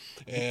Raids.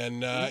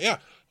 And yeah,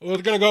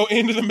 we're going to go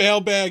into the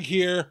mailbag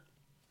here.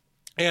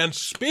 And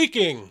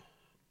speaking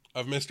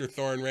of Mr.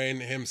 Thorn Rain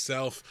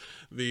himself,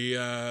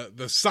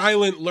 the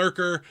silent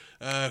lurker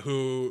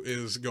who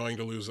is going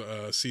to lose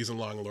a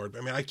season-long Lord.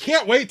 I mean, I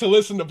can't wait to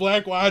listen to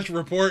Black Watch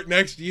Report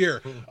next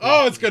year.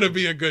 Oh, it's going to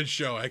be a good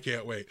show. I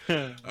can't wait.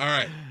 All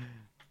right.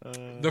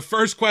 The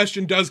first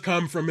question does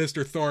come from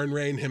Mr. Thorn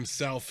Rain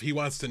himself. He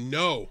wants to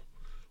know,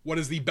 what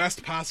is the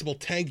best possible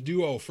tank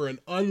duo for an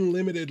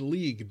unlimited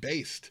league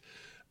based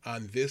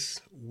on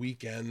this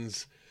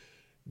weekend's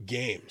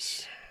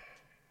games?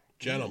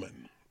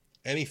 Gentlemen,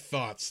 any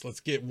thoughts? Let's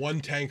get one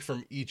tank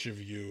from each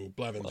of you.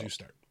 Blevins, you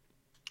start.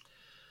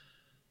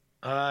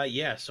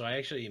 Yeah, so I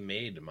actually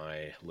made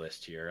my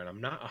list here, and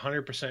I'm not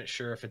 100%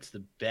 sure if it's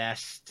the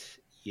best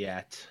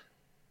yet.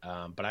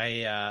 But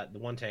the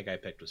one tank I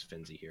picked was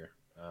Finzi here.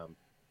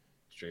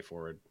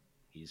 Straightforward.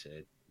 He's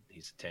a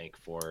tank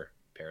for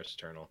Paris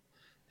Eternal.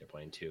 They're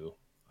playing 2.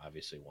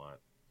 Obviously want.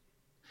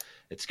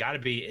 It's got to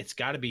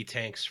be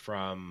tanks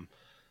from.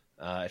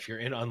 If you're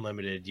in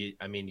Unlimited,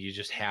 you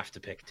just have to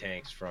pick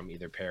tanks from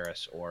either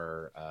Paris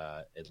or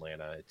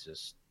Atlanta. It's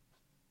just,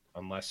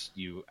 unless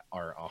you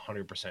are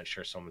 100%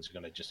 sure someone's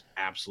going to just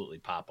absolutely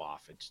pop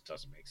off, it just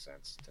doesn't make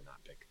sense to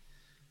not pick,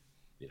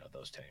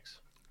 those tanks.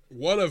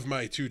 One of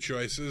my 2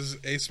 choices,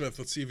 A. Smith.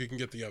 Let's see if you can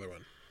get the other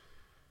one.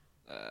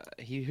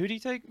 Who do you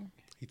take?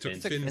 He took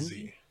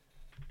Finzi.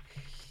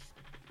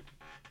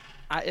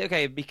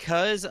 Okay,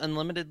 because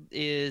Unlimited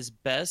is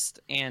best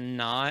and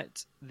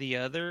not the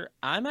other.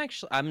 I'm not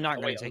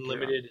going to take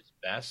Unlimited is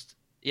best.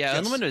 Yeah, yes.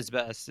 Unlimited is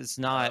best. It's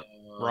not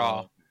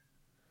Raw.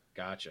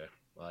 Gotcha.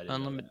 Well, I didn't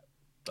Unlimited,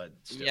 but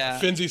still. Yeah,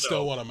 Finzi's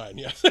still one of mine.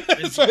 Yeah,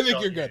 so I think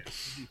you're good.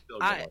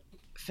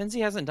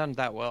 Finzi hasn't done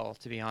that well,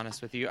 to be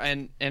honest with you,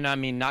 and I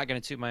mean, not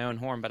going to toot my own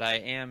horn, but I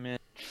am in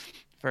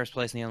first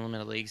place in the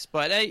Unlimited leagues.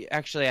 But I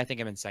think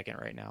I'm in second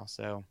right now.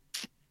 So.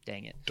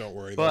 Dang it. Don't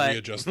worry. They'll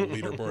readjust the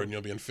leaderboard and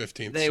you'll be in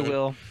 15th. They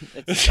will.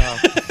 It's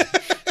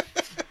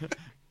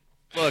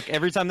Look,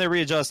 every time they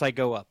readjust, I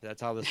go up. That's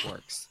how this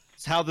works.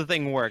 It's how the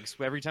thing works.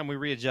 Every time we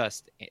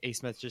readjust, A.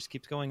 Smith just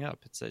keeps going up.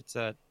 It's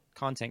a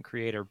content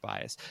creator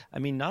bias. I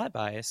mean, not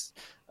bias.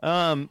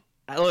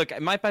 Look,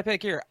 my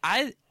pick here,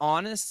 I'm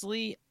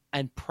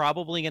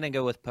probably going to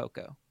go with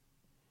Poco.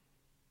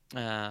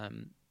 I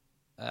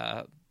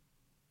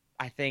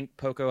think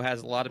Poco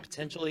has a lot of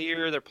potential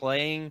here. They're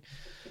playing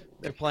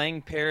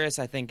Paris.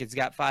 I think it's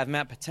got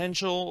 5-map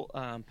potential.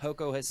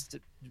 Poco has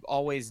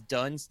always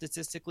done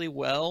statistically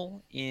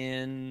well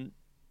in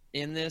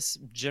this.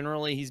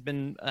 Generally, he's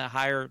been a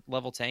higher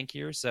level tank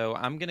here, so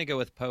I'm going to go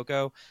with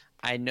Poco.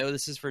 I know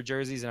this is for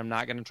jerseys, and I'm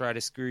not going to try to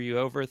screw you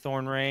over,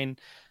 Thorn Rain.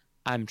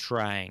 I'm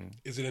trying.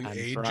 Is it an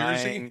aid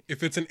jersey?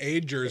 If it's an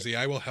aid jersey,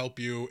 I will help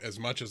you as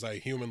much as I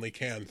humanly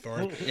can,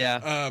 Thorn.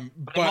 Yeah.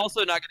 But I'm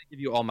also not going to give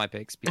you all my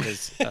picks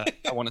because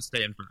I want to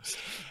stay in first.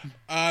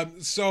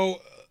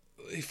 So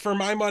for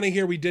my money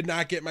here, we did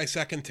not get my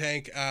second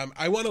tank.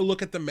 I want to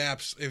look at the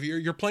maps. If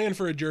you're playing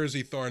for a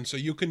jersey, Thorn, so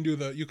you can do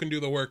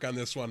the work on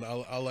this one.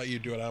 I'll let you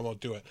do it. I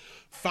won't do it.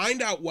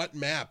 Find out what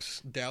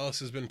maps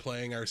Dallas has been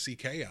playing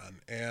RCK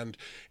on, and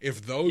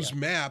if those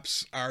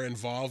maps are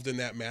involved in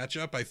that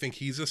matchup, I think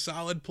he's a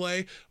solid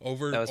play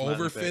over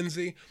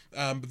Finzi.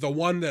 The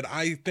one that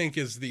I think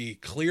is the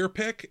clear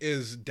pick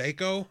is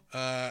Dako.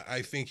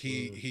 I think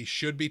he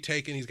should be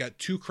taken. He's got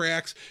 2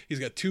 cracks. He's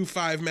got 2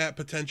 5-map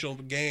potential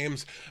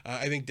games.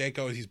 I think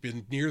Dako, he's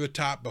been near the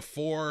top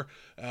before.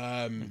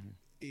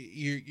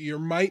 You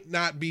might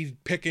not be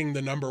picking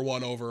the number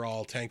 1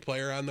 overall tank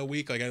player on the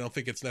week. Like, I don't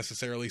think it's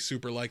necessarily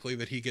super likely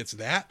that he gets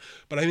that,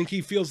 but I think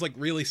he feels like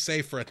really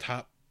safe for a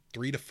top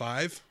 3 to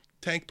 5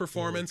 tank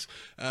performance.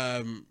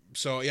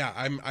 So yeah,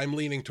 I'm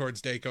leaning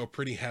towards Dako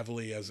pretty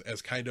heavily as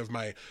kind of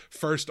my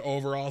first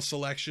overall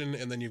selection,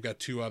 and then you've got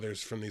 2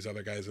 others from these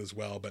other guys as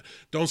well. But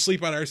don't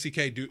sleep on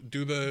RCK.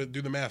 Do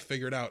the math,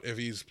 figure it out. If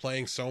he's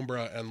playing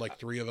Sombra and like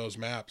 3 of those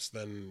maps,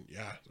 then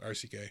yeah,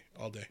 RCK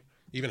all day.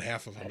 Even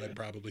half of them, I'd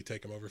probably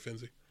take him over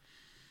Finzi.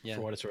 Yeah.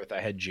 For what it's worth, I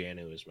had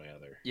Janu as my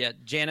other. Yeah,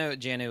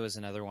 Janu is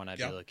another one I'd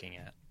be looking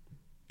at.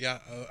 Yeah,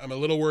 I'm a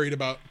little worried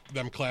about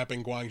them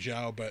clapping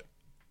Guangzhou, but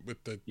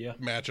with the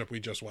matchup we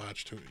just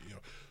watched,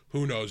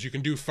 who knows? You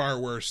can do far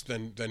worse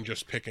than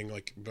just picking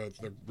like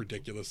the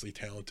ridiculously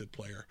talented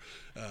player.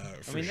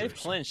 They've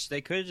clinched.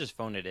 They could have just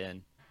phoned it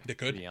in. They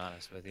could. To be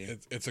honest with you,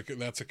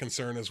 that's a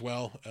concern as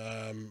well.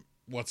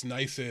 What's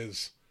nice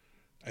is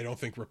I don't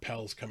think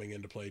Repel's coming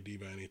in to play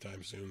D.Va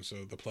anytime soon. So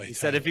the play. He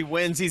said if he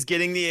wins, he's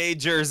getting the A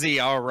jersey.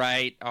 All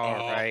right.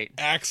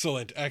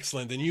 Excellent.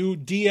 And you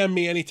DM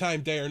me anytime,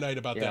 day or night,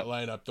 about that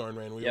lineup, Thorn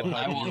Rain.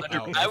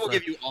 I will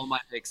give you all my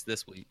picks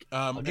this week.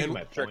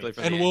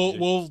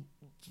 We'll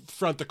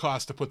front the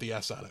cost to put the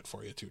S on it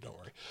for you too. Don't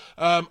worry.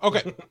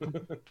 Okay.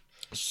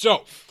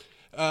 So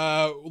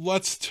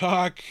Let's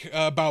talk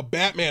about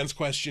Batman's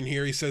question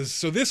here. He says,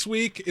 so this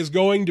week is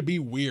going to be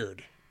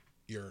weird.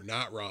 You're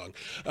not wrong.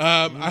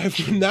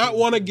 I've not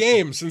won a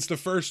game since the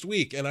first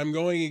week, and I'm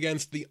going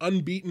against the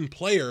unbeaten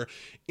player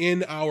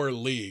in our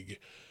league.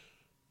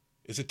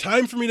 Is it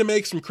time for me to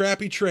make some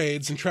crappy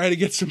trades and try to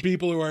get some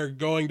people who are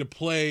going to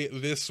play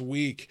this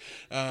week?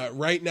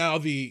 Right now,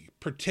 the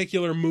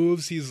particular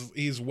moves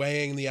he's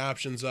weighing the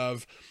options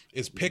of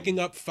is picking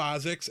up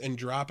Phozix and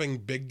dropping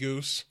Big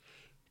Goose,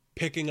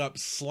 picking up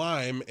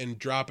Slime and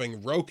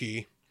dropping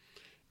Roki,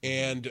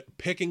 and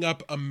picking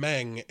up a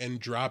Meng and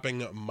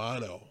dropping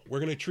Mono. We're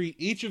going to treat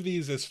each of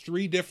these as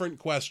 3 different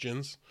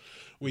questions.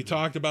 We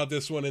talked about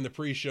this one in the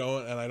pre-show,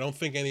 and I don't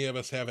think any of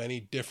us have any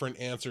different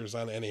answers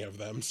on any of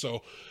them.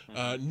 So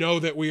know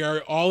that we are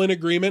all in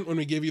agreement when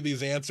we give you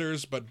these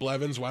answers. But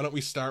Blevins, why don't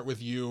we start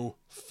with you?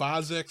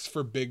 Phozix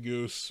for Big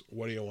Goose.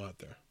 What do you want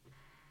there?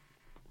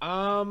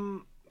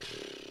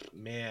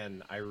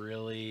 Man,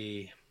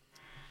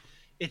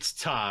 it's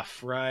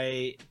tough,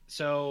 right?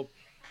 So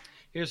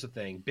here's the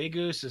thing. Big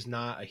Goose is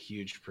not a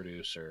huge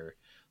producer.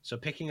 So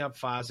picking up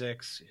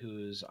Phozix,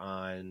 who's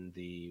on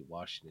the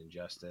Washington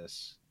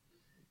Justice,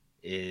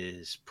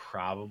 is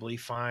probably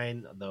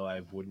fine, though I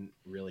wouldn't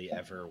really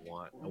ever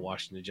want a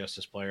Washington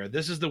Justice player.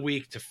 This is the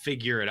week to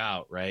figure it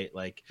out, right?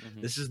 Like,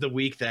 this is the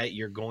week that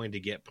you're going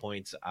to get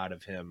points out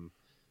of him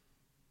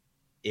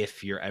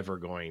if you're ever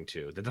going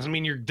to. That doesn't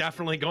mean you're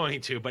definitely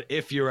going to, but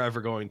if you're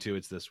ever going to,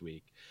 it's this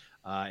week.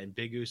 And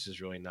Big Goose is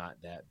really not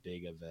that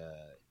big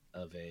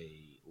of a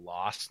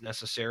loss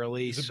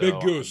necessarily. He's a big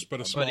goose,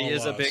 but a small loss. But he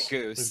is a big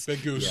goose. He's a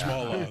big goose,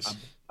 small loss.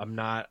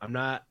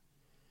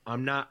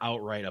 I'm not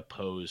outright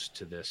opposed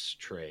to this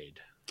trade,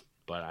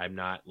 but I'm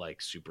not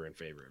like super in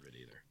favor of it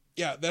either.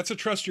 Yeah, that's a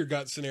trust your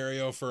gut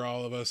scenario for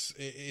all of us.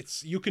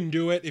 It's you can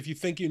do it if you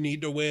think you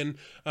need to win.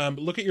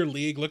 Look at your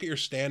league, look at your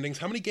standings.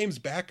 How many games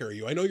back are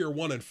you? I know you're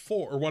 1-4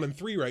 or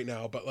 1-3 right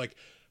now, but like,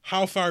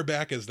 how far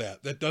back is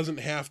that? That doesn't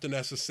have to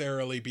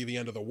necessarily be the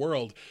end of the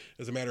world.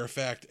 As a matter of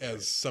fact,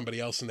 as somebody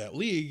else in that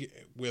league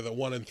with a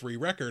 1-3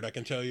 record, I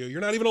can tell you,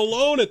 you're not even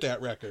alone at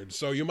that record.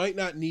 So you might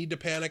not need to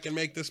panic and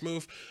make this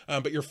move,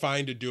 but you're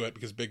fine to do it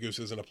because Big Goose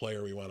isn't a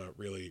player we want to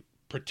really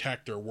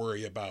protect or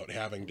worry about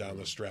having down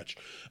the stretch.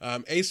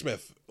 A.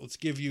 Smith, let's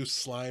give you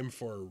Slime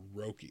for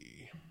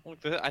Roki.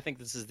 I think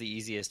this is the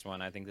easiest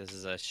one. I think this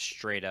is a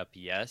straight up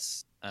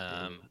yes.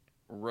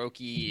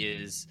 Roki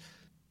is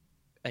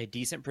a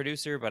decent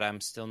producer, but I'm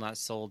still not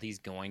sold he's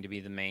going to be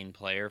the main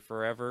player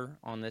forever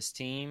on this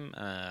team,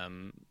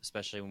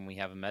 especially when we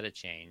have a meta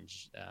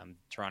change.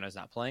 Toronto's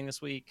not playing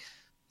this week.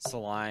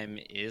 Slime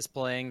is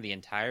playing the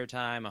entire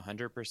time,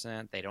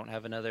 100%. They don't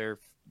have another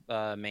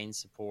main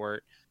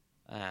support.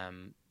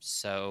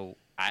 So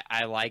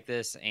I like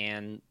this,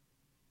 and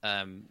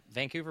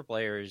Vancouver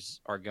players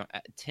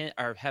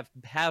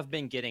have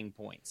been getting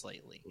points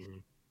lately.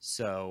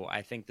 So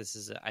I think this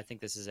is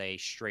a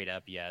straight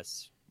up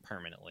yes.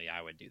 Permanently,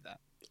 I would do that.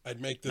 I'd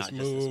make this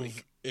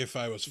move if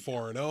I was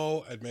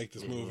 4-0. I'd make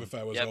this move if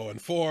I was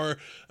 0-4.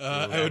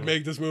 I would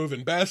make this move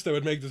in best. I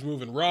would make this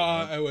move in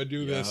raw. I would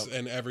do this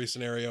in every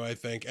scenario, I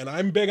think. And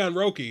I'm big on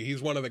Roki.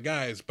 He's one of the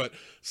guys, but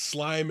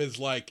Slime is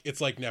like,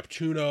 it's like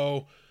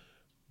Neptuno,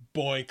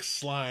 Boink,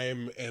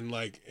 Slime, and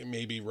like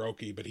maybe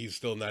Roki, but he's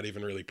still not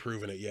even really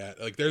proven it yet.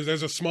 Like there's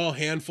a small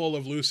handful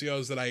of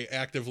Lucios that I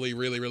actively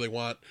really, really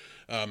want.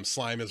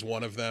 Slime is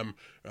one of them.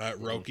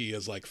 Roki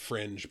is like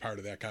fringe part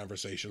of that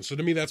conversation. So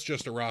to me, that's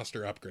just a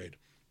roster upgrade.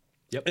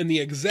 Yep. And the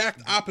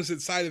exact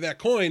opposite side of that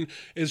coin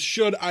is,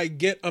 should I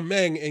get a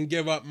Meng and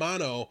give up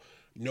Mono?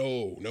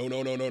 No.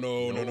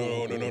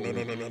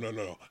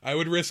 I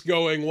would risk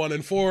going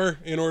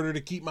 1-4 in order to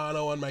keep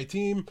Mono on my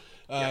team.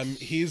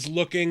 He's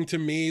looking to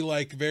me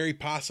like very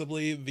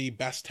possibly the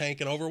best tank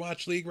in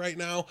Overwatch League right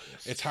now.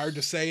 It's hard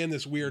to say in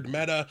this weird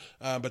meta,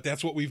 but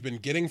that's what we've been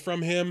getting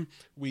from him.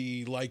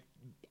 We like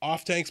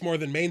off tanks more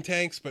than main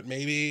tanks, but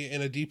maybe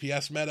in a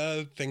DPS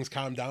meta, things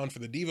calm down for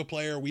the D.Va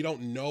player. We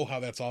don't know how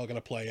that's all going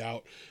to play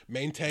out.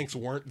 Main tanks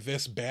weren't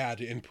this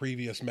bad in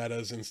previous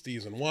metas in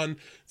Season 1.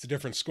 It's a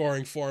different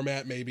scoring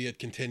format. Maybe it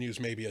continues,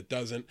 maybe it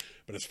doesn't.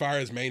 But as far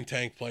as main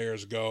tank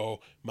players go,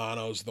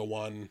 Mono's the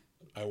one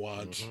I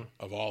want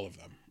of all of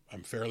them.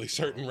 I'm fairly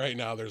certain right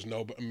now there's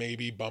no,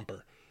 maybe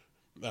Bumper.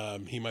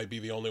 He might be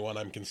the only one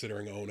I'm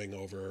considering owning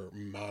over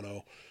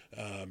Mono.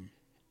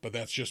 But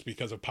that's just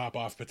because of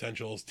pop-off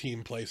potentials,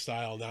 team play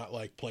style, not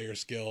like player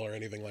skill or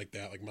anything like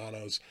that. Like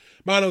Mono's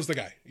the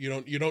guy.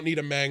 You don't need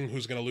a Meng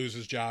who's going to lose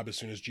his job as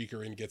soon as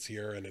Jikarin gets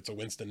here, and it's a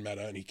Winston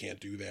meta, and he can't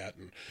do that,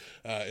 and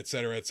et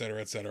cetera, et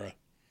cetera, et cetera.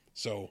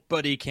 So,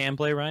 but he can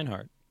play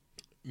Reinhardt.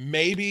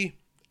 Maybe,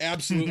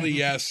 absolutely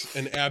yes,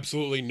 and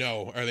absolutely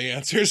no are the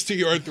answers to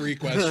your 3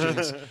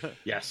 questions.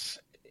 Yes,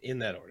 in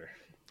that order.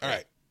 All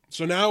right.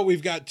 So now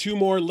we've got 2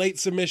 more late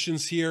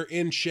submissions here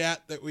in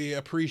chat that we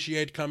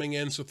appreciate coming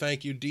in. So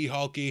thank you, D.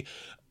 Hulky.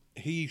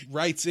 He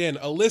writes in,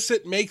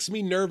 Illicit makes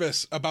me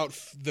nervous about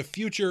the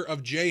future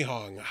of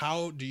Jehong.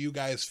 How do you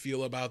guys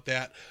feel about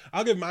that?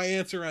 I'll give my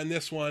answer on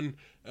this one,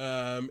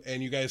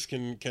 and you guys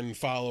can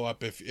follow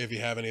up if you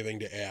have anything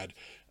to add.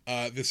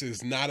 This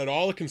is not at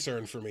all a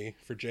concern for me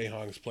for Jae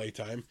Hong's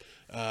playtime.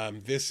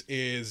 This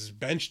is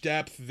bench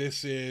depth.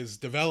 This is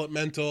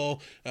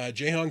developmental.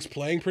 Jae Hong's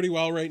playing pretty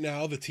well right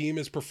now. The team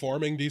is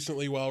performing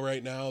decently well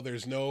right now.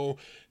 There's no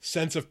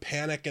sense of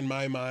panic in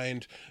my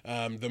mind.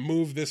 The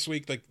move this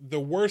week, like the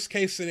worst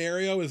case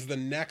scenario is the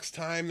next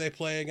time they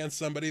play against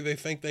somebody they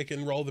think they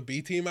can roll the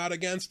B team out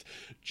against,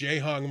 Jae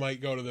Hong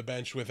might go to the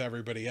bench with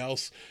everybody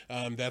else.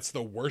 That's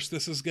the worst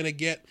this is going to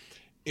get.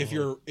 If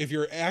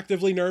you're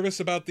actively nervous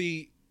about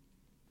the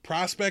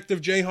prospect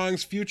of Jae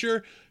Hong's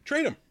future,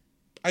 trade him.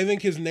 I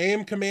think his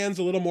name commands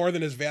a little more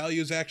than his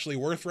value is actually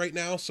worth right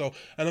now, so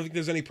I don't think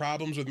there's any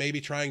problems with maybe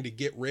trying to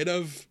get rid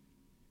of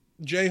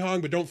Jae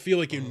Hong, but don't feel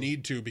like you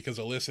need to because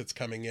Illicit's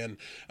coming in.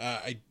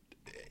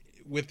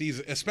 With these,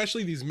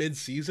 especially these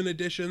mid-season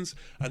additions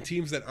on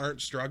teams that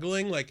aren't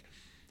struggling, like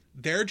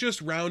they're just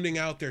rounding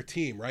out their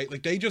team, right?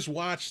 Like they just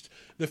watched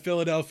the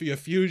Philadelphia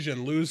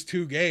Fusion lose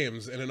 2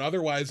 games in an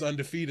otherwise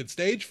undefeated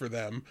stage for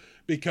them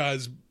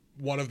because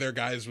one of their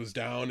guys was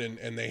down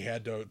and they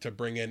had to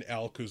bring in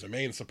Elk, who's a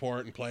main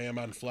support, and play him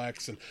on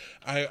flex. And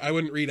I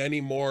wouldn't read any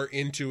more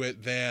into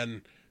it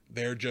than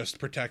they're just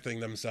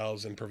protecting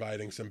themselves and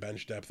providing some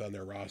bench depth on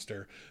their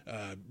roster.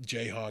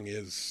 Jae Hong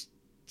is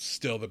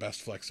still the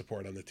best flex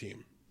support on the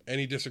team.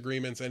 Any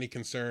disagreements, any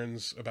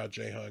concerns about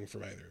Jae Hong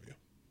from either of you?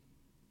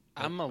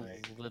 I'm a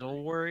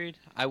little worried.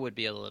 I would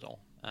be a little.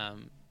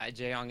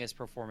 Jae Hong is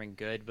performing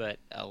good, but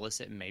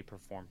Illicit may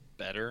perform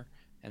better.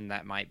 And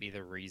that might be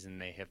the reason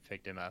they have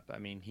picked him up. I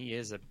mean,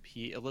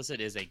 Illicit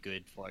is a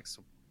good flex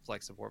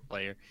support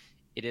player.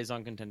 It is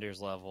on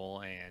contenders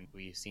level, and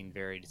we've seen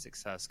varied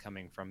success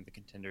coming from the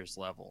contenders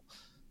level.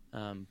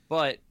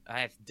 But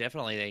I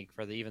definitely think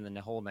for even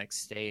the whole next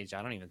stage,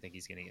 I don't even think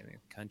he's going to get in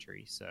the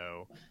country.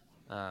 So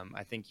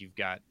I think you've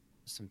got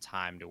some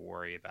time to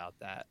worry about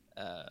that.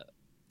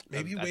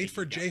 Maybe you wait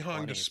for Jae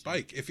Hong to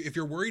spike. If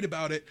you're worried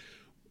about it,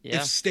 yeah.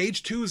 If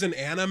stage 2 is an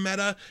Ana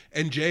meta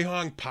and Jae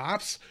Hong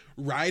pops,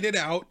 ride it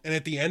out, and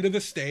at the end of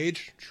the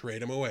stage,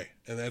 trade him away.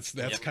 And that's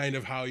kind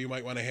of how you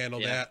might want to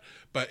handle that.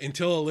 But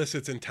until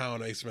Illicit's in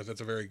town, Ice Smith,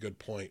 that's a very good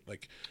point.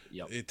 Like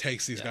it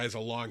takes these guys a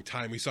long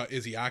time. We saw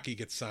Izzyaki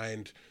get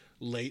signed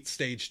late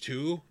stage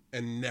 2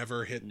 and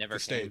never hit the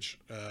stage.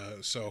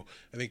 So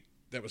I think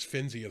that was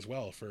Finzi as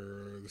well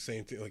for the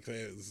same thing. Like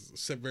a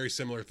very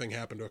similar thing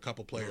happened to a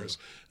couple players.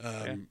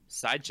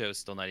 Sideshow's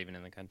still not even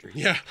in the country.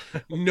 Yeah,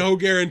 no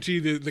guarantee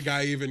the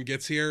guy even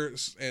gets here.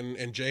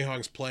 And Jae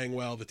Hong's playing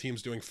well. The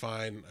team's doing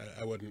fine.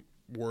 I wouldn't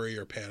worry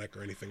or panic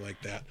or anything like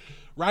that.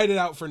 Ride it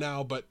out for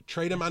now, but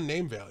trade him on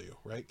name value,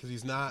 right? Because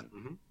he's not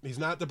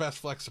the best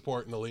flex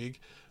support in the league,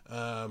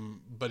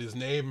 but his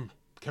name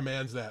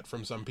commands that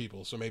from some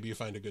people. So maybe you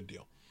find a good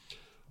deal.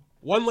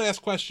 One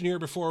last question here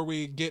before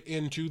we get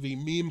into the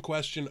meme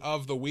question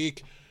of the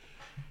week.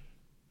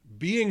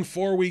 Being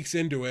 4 weeks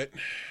into it,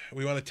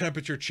 we want a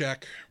temperature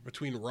check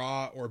between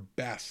raw or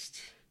best.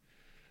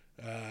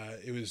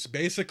 It was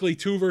basically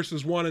 2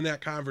 versus 1 in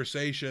that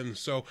conversation.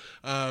 So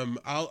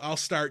I'll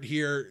start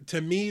here.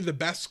 To me, the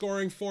best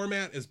scoring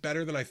format is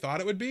better than I thought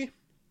it would be.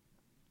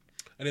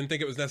 I didn't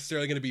think it was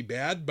necessarily going to be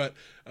bad, but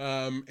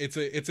it's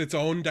its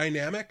own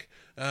dynamic.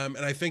 And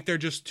I think they're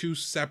just 2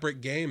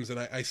 separate games. And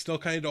I still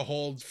kind of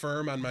hold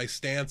firm on my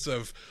stance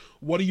of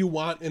what do you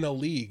want in a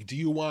league? Do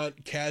you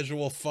want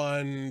casual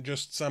fun,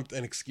 just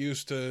an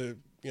excuse to,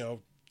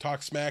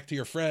 talk smack to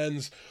your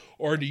friends?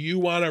 Or do you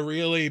want to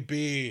really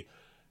be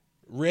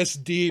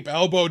wrist deep,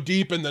 elbow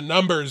deep in the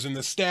numbers and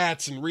the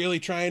stats and really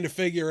trying to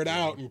figure it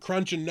out and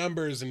crunching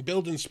numbers and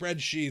building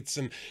spreadsheets?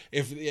 And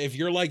if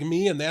you're like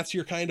me and that's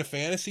your kind of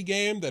fantasy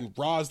game, then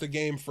Raw's the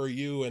game for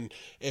you. And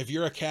if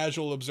you're a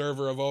casual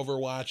observer of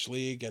Overwatch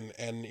League and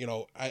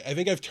I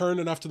think I've turned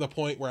enough to the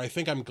point where I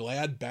think I'm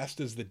glad best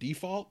is the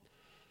default.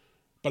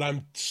 But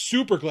I'm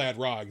super glad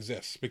Raw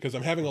exists because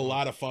I'm having a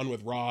lot of fun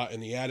with Raw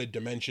and the added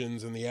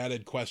dimensions and the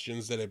added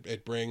questions that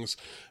it brings.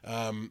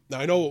 Now,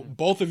 I know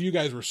both of you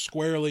guys were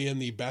squarely in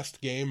the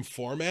best game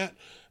format,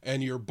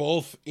 and you're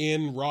both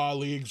in Raw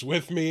leagues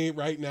with me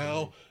right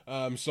now.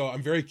 So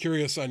I'm very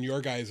curious on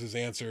your guys'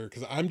 answer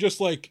because I'm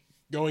just like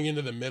going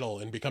into the middle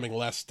and becoming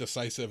less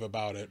decisive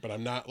about it. But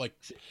I'm not like,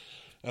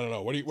 I don't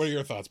know. What are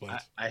your thoughts,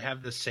 Blaze? I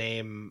have the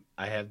same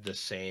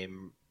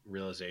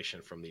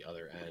realization from the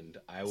other end.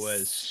 I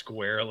was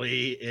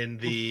squarely in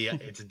the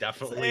it's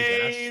definitely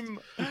best,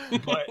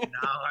 but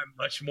now I'm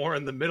much more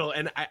in the middle.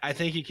 And I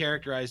think he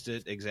characterized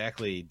it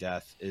exactly,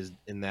 Death, is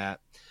in that,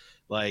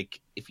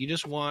 like, if you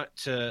just want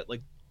to,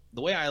 like,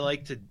 the way I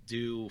like to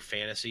do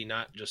fantasy,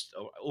 not just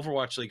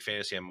Overwatch League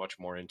fantasy, I'm much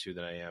more into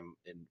than I am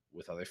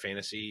with other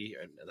fantasy,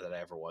 and that I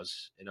ever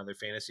was in other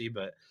fantasy.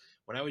 But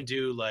when I would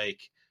do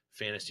like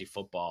fantasy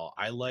football,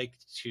 I like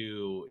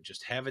to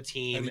just have a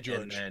team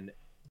and then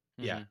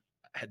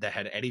that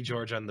had Eddie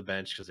George on the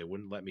bench because they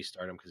wouldn't let me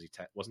start him because he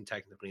wasn't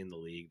technically in the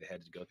league. They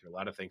had to go through a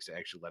lot of things to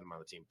actually let him on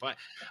the team. But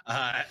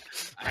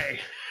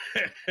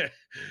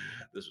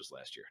this was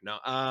last year. No,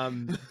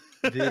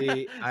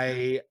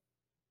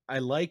 I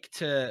like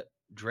to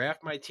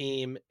draft my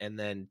team and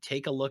then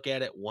take a look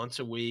at it once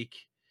a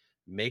week,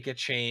 make a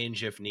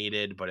change if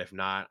needed, but if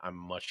not, I'm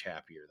much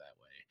happier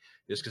that way.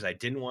 Just because I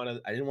didn't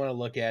want to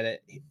look at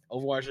it.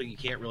 Overwatch League, you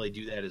can't really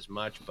do that as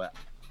much, but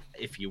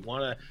if you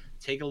want to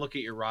take a look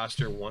at your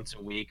roster once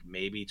a week,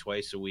 maybe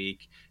twice a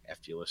week,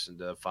 after you listen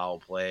to Foul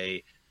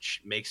Play,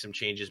 make some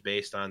changes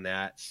based on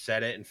that,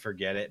 set it and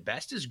forget it.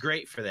 Best is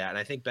great for that, and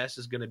I think Best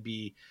is going to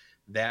be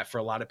that for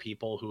a lot of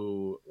people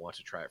who want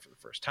to try it for the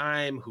first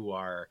time, who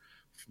are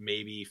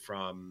maybe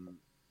from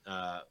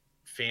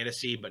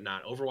fantasy but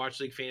not Overwatch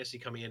League fantasy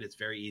coming in. It's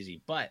very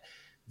easy, but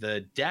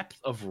the depth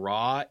of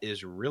Raw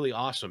is really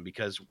awesome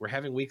because we're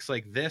having weeks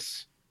like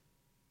this,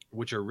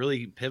 which are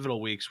really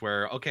pivotal weeks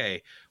where,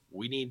 okay,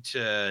 we need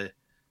to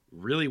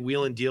really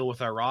wheel and deal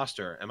with our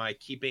roster. Am I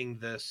keeping,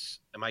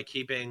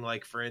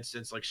 like, for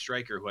instance, like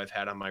Striker, who I've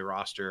had on my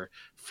roster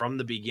from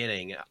the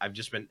beginning?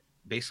 He's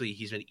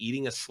been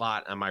eating a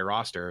slot on my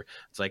roster.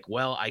 It's like,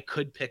 well, I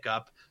could pick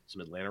up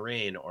some Atlanta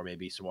Reign or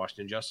maybe some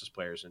Washington Justice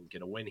players and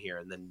get a win here,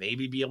 and then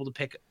maybe be able to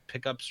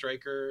pick up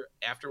Striker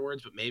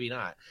afterwards, but maybe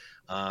not.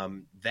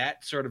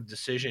 That sort of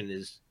decision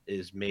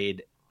is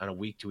made on a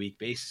week-to-week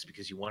basis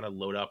because you want to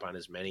load up on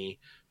as many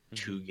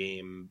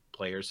two-game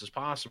players as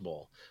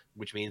possible,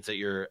 which means that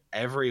you're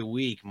every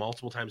week,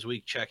 multiple times a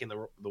week, checking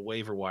the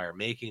waiver wire,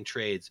 making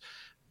trades,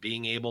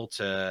 being able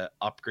to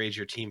upgrade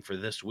your team for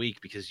this week,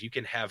 because you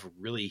can have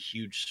really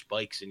huge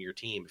spikes in your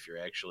team if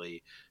you're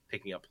actually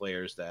picking up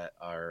players that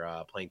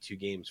are playing 2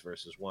 games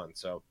versus 1.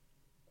 So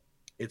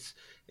it's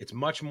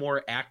much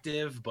more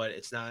active, but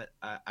it's not.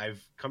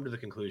 I've come to the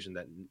conclusion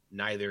that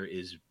neither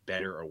is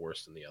better or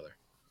worse than the other.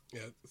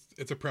 Yeah,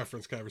 it's a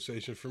preference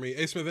conversation for me.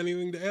 A. Smith,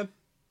 anything to add?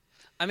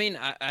 I mean,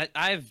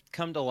 I've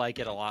come to like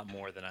it a lot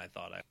more than I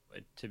thought I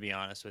would, to be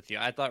honest with you.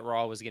 I thought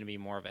Raw was going to be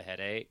more of a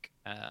headache,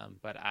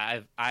 but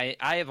I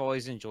have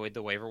always enjoyed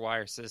the waiver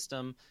wire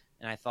system,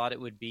 and I thought it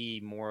would be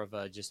more of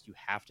a just you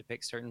have to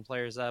pick certain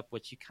players up,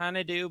 which you kind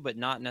of do, but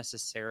not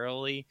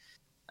necessarily.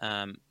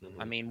 I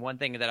mean, one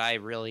thing that I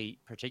really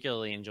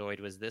particularly enjoyed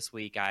was this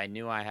week I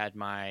knew I had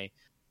my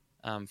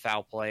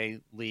Foul Play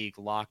League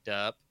locked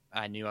up.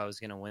 I knew I was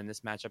going to win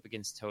this matchup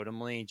against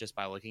Totem League just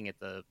by looking at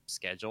the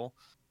schedule.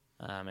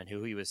 And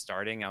who he was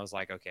starting, I was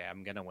like, okay,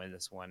 I'm going to win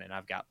this one, and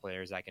I've got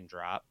players I can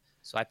drop.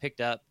 So I picked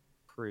up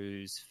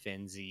Cruz,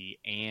 Finzi,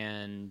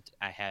 and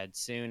I had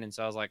Soon, and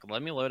so I was like,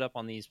 let me load up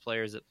on these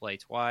players that play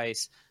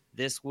twice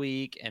this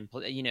week, and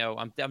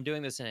I'm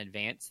doing this in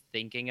advance,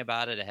 thinking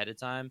about it ahead of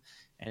time,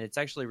 and it's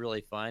actually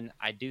really fun.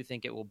 I do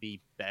think it will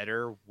be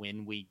better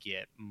when we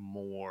get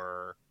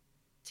more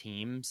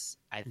teams.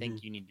 I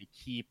think you need to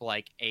keep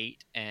like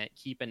 8 and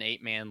keep an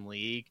 8-man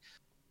league,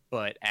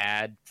 but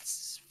add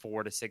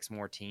 4 to 6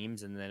 more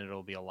teams, and then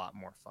it'll be a lot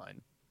more fun.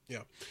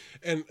 Yeah,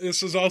 and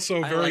this is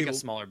also I like a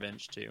smaller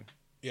bench too.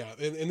 Yeah,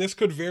 and this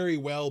could very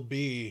well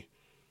be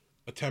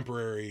a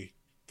temporary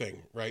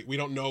thing, right? We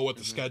don't know what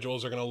the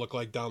schedules are going to look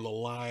like down the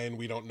line.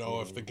 We don't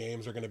know if the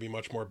games are going to be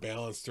much more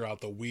balanced throughout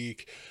the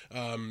week.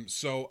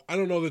 So I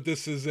don't know that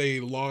this is a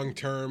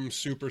long-term,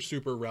 super,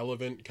 super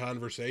relevant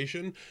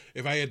conversation.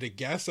 If I had to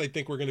guess, I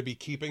think we're going to be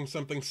keeping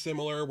something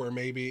similar where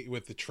maybe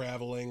with the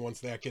traveling, once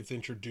that gets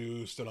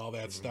introduced and all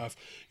that stuff,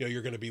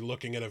 you're going to be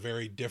looking at a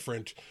very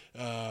different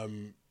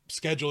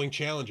scheduling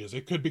challenges.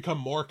 It could become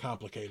more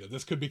complicated.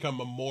 This could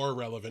become a more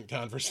relevant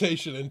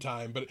conversation in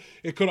time, but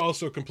it could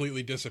also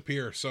completely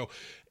disappear. So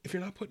if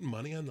you're not putting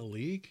money on the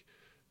league,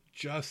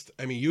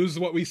 use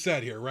what we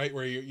said here, right?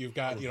 Where you've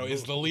got,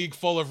 is the league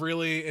full of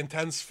really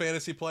intense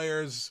fantasy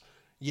players?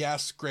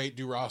 Yes, great,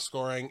 do raw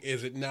scoring.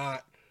 Is it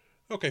not?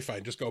 Okay,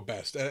 fine, just go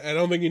Best. I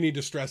don't think you need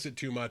to stress it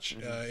too much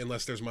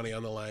unless there's money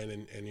on the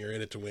line and you're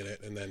in it to win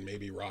it, and then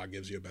maybe Raw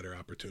gives you a better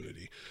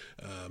opportunity.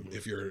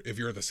 If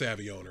you're the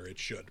savvy owner, it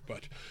should.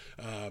 But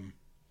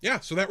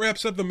so that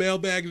wraps up the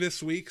mailbag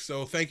this week.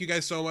 So thank you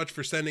guys so much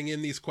for sending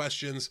in these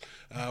questions.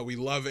 We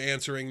love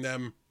answering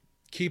them.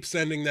 Keep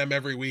sending them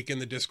every week in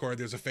the Discord.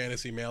 There's a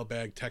fantasy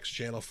mailbag text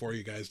channel for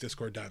you guys,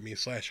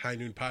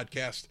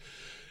 discord.me/highnoonpodcast.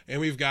 And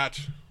we've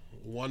got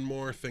one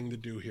more thing to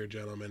do here,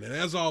 gentlemen, and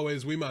as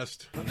always, we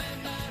must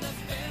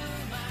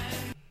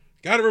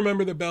gotta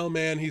remember the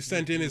bellman. He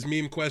sent in his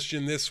meme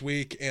question this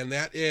week, and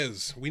that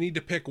is, we need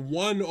to pick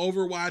one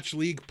Overwatch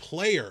League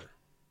player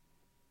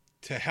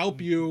to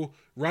help you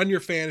run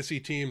your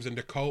fantasy teams and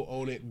to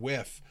co-own it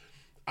with.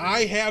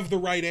 I have the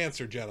right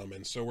answer,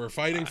 gentlemen, so we're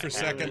fighting for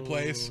second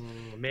place.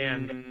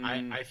 Man,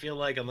 I feel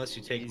like unless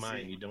you take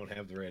mine, you don't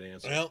have the right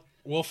answer. Well,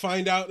 we'll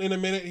find out in a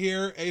minute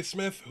here. A.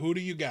 Smith, who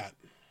do you got?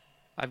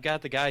 I've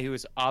got the guy who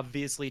is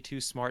obviously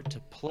too smart to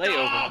play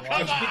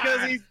Overwatch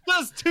because he's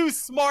just too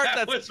smart.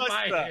 That was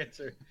my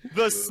answer.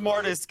 The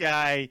smartest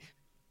guy,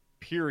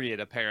 period,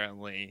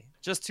 apparently.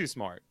 Just too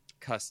smart.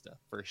 Custa,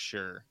 for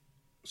sure.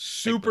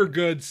 Super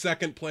good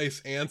second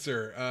place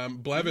answer.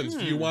 Blevins,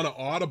 do you want to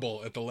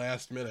audible at the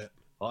last minute?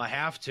 Well, I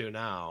have to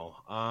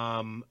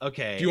now.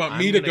 Okay. Do you want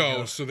me to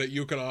go so that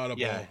you can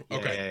audible? Yeah.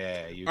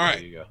 Okay. You All go,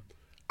 right. you go.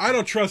 I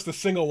don't trust a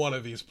single one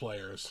of these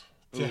players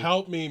to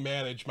help me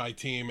manage my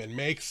team and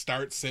make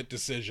start-sit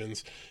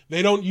decisions.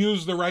 They don't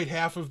use the right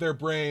half of their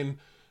brain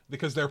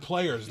because they're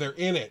players. They're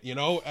in it,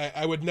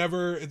 I would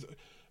never... It's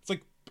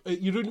like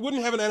you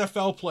wouldn't have an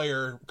NFL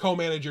player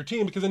co-manage your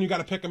team, because then you got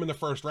to pick him in the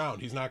first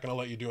round. He's not going to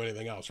let you do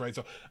anything else, right?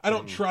 So I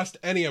don't trust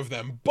any of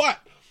them, but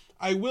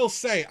I will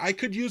say I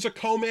could use a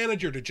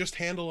co-manager to just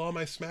handle all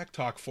my smack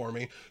talk for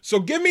me. So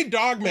give me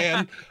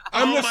Dogman.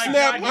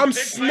 I'm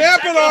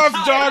snapping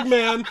off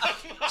Dogman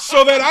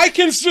so that I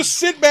can just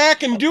sit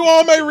back and do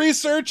all my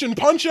research and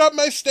punch up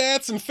my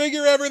stats and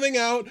figure everything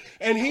out.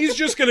 And he's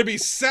just going to be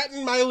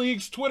setting my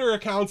league's Twitter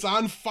accounts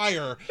on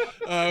fire,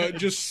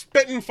 just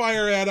spitting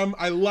fire at them.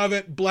 I love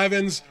it.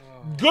 Blevins,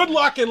 good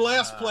luck in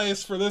last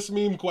place for this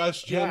meme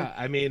question. Yeah,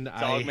 I mean,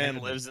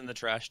 Dogman lives in the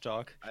trash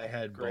talk. I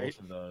had both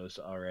of those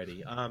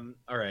already. All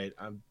right,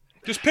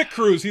 just pick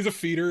Cruz. He's a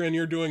feeder, and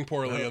you're doing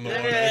poorly in the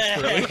one.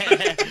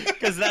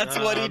 Because that's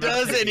what he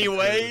does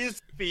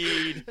anyways.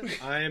 Feed.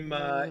 I'm,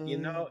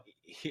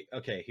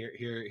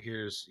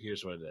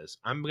 here's what it is.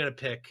 I'm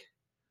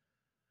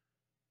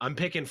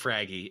picking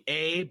Fraggy.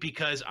 A,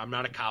 because I'm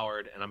not a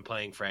coward and I'm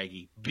playing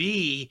Fraggy.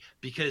 B,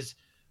 because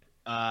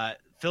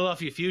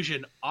Philadelphia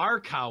Fusion are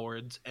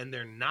cowards and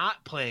they're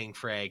not playing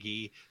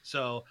Fraggy.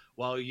 So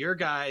while your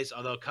guys,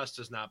 although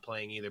Custa's not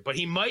playing either, but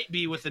he might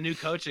be with the new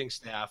coaching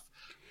staff.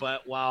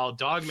 But while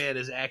Dogman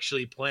is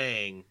actually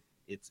playing,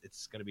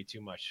 it's going to be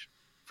too much.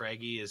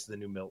 Fraggy is the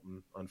new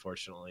Milton,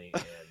 unfortunately,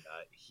 and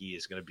he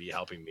is going to be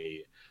helping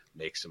me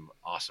make some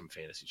awesome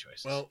fantasy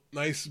choices. Well,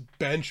 nice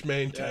bench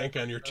main tank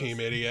on your team,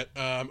 idiot.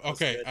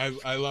 Okay,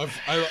 I love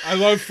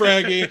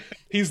Fraggy.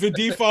 He's the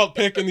default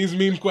pick in these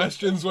meme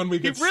questions when we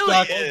get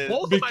stuck.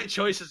 Both of my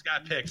choices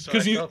got picked.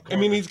 Because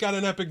he's got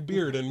an epic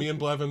beard, and me and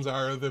Blevins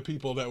are the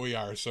people that we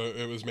are, so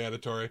it was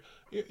mandatory.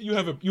 You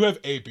have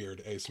a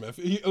beard, A. Smith.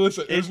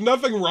 Listen, there's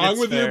nothing wrong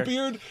with your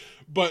beard,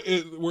 but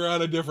we're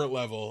on a different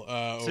level.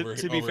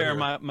 To be fair,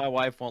 my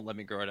wife won't let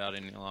me grow it out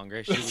any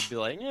longer. She would be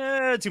like,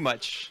 "Yeah, too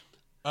much."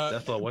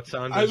 What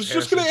sound? I was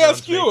just going to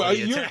ask you.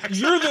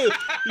 You're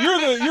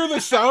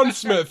the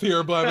soundsmith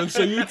here, Blevin.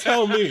 So you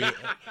tell me.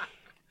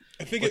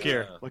 I think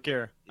look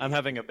here. I'm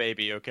having a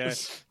baby. Okay.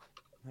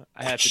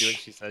 I have to do what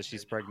she says.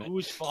 She's pregnant.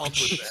 Whose fault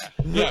was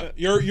that?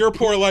 Yeah, your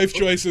poor life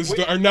choices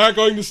are not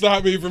going to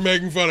stop me from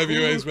making fun of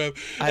you, A.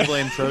 Smith. I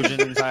blame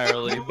Trojan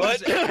entirely, but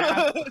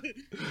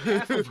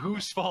half of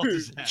whose fault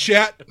is that?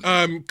 Chat,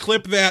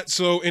 clip that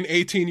so in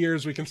 18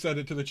 years we can send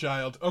it to the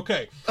child.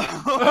 Okay.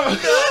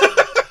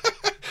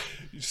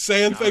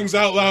 Saying things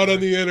out loud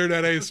on the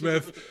internet, A.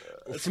 Smith.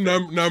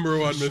 Number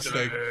one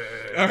mistake.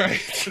 All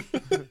right.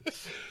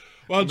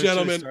 Well,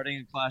 gentlemen, starting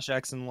a class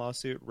action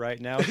lawsuit right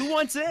now. Who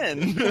wants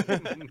in?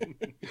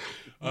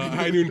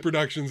 High Noon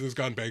Productions has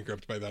gone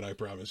bankrupt by that, I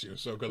promise you.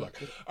 So good luck.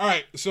 All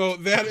right, so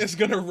that is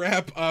going to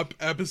wrap up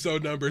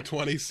episode number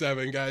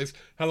 27, guys.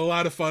 Had a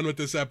lot of fun with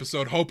this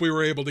episode. Hope we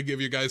were able to give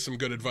you guys some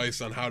good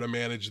advice on how to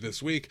manage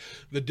this week.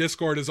 The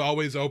Discord is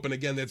always open.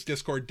 Again, that's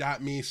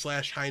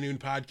discord.me/High Noon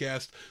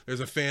Podcast. There's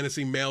a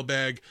fantasy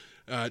mailbag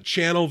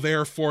channel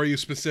there for you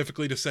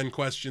specifically to send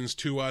questions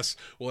to us.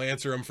 We'll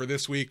answer them for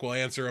this week. We'll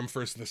answer them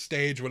for the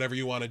stage, whatever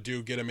you want to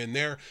do, get them in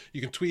there.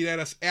 You can tweet at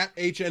us at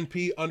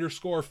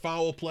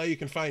HNP_foul-play. You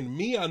can find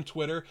me on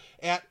Twitter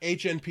at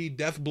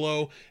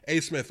HNP-deathblow. A.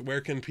 Smith, where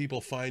can people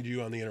find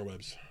you on the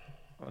interwebs?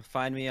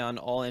 Find me on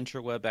all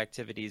interweb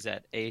activities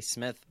at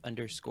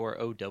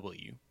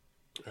ASmith_OW.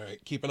 All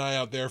right, keep an eye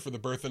out there for the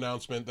birth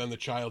announcement. Then the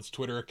child's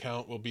Twitter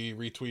account will be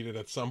retweeted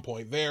at some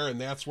point there, and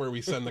that's where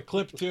we send the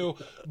clip to.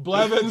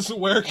 Blevins,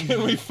 where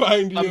can we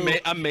find you?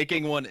 I'm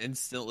making one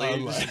instantly.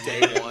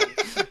 Day one.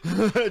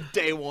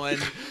 Day one.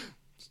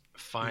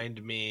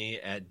 Find me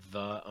at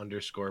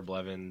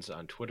 _Blevins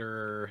on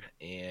Twitter,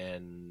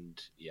 and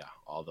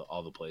all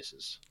the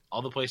places.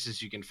 All the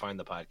places you can find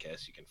the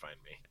podcast, you can find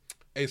me.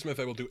 A. Smith,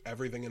 I will do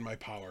everything in my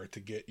power to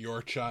get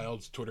your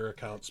child's Twitter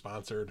account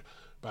sponsored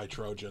by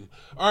Trojan.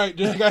 All right,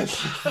 guys.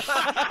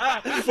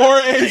 For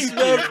A.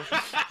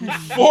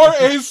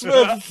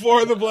 Smith,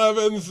 for the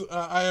Blevins,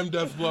 I am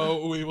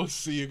Deathblow. We will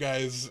see you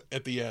guys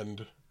at the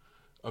end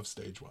of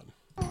stage one.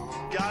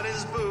 Got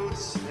his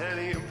boots and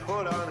he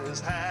put on his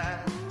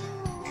hat.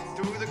 He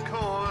threw the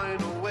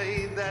coin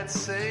away that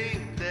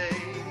same day.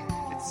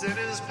 It's in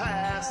his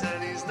past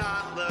and he's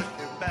not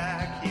looking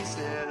back. He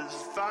says,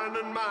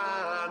 finding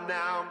mine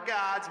now,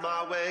 God's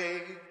my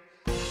way.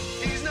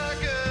 He's not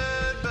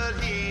good,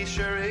 but he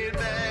sure ain't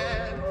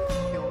bad.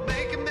 He'll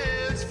make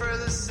amends for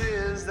the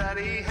sins that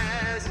he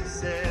has. He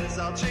says,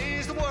 I'll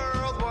change the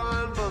world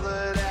one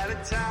bullet at a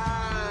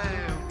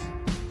time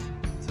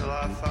till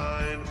I find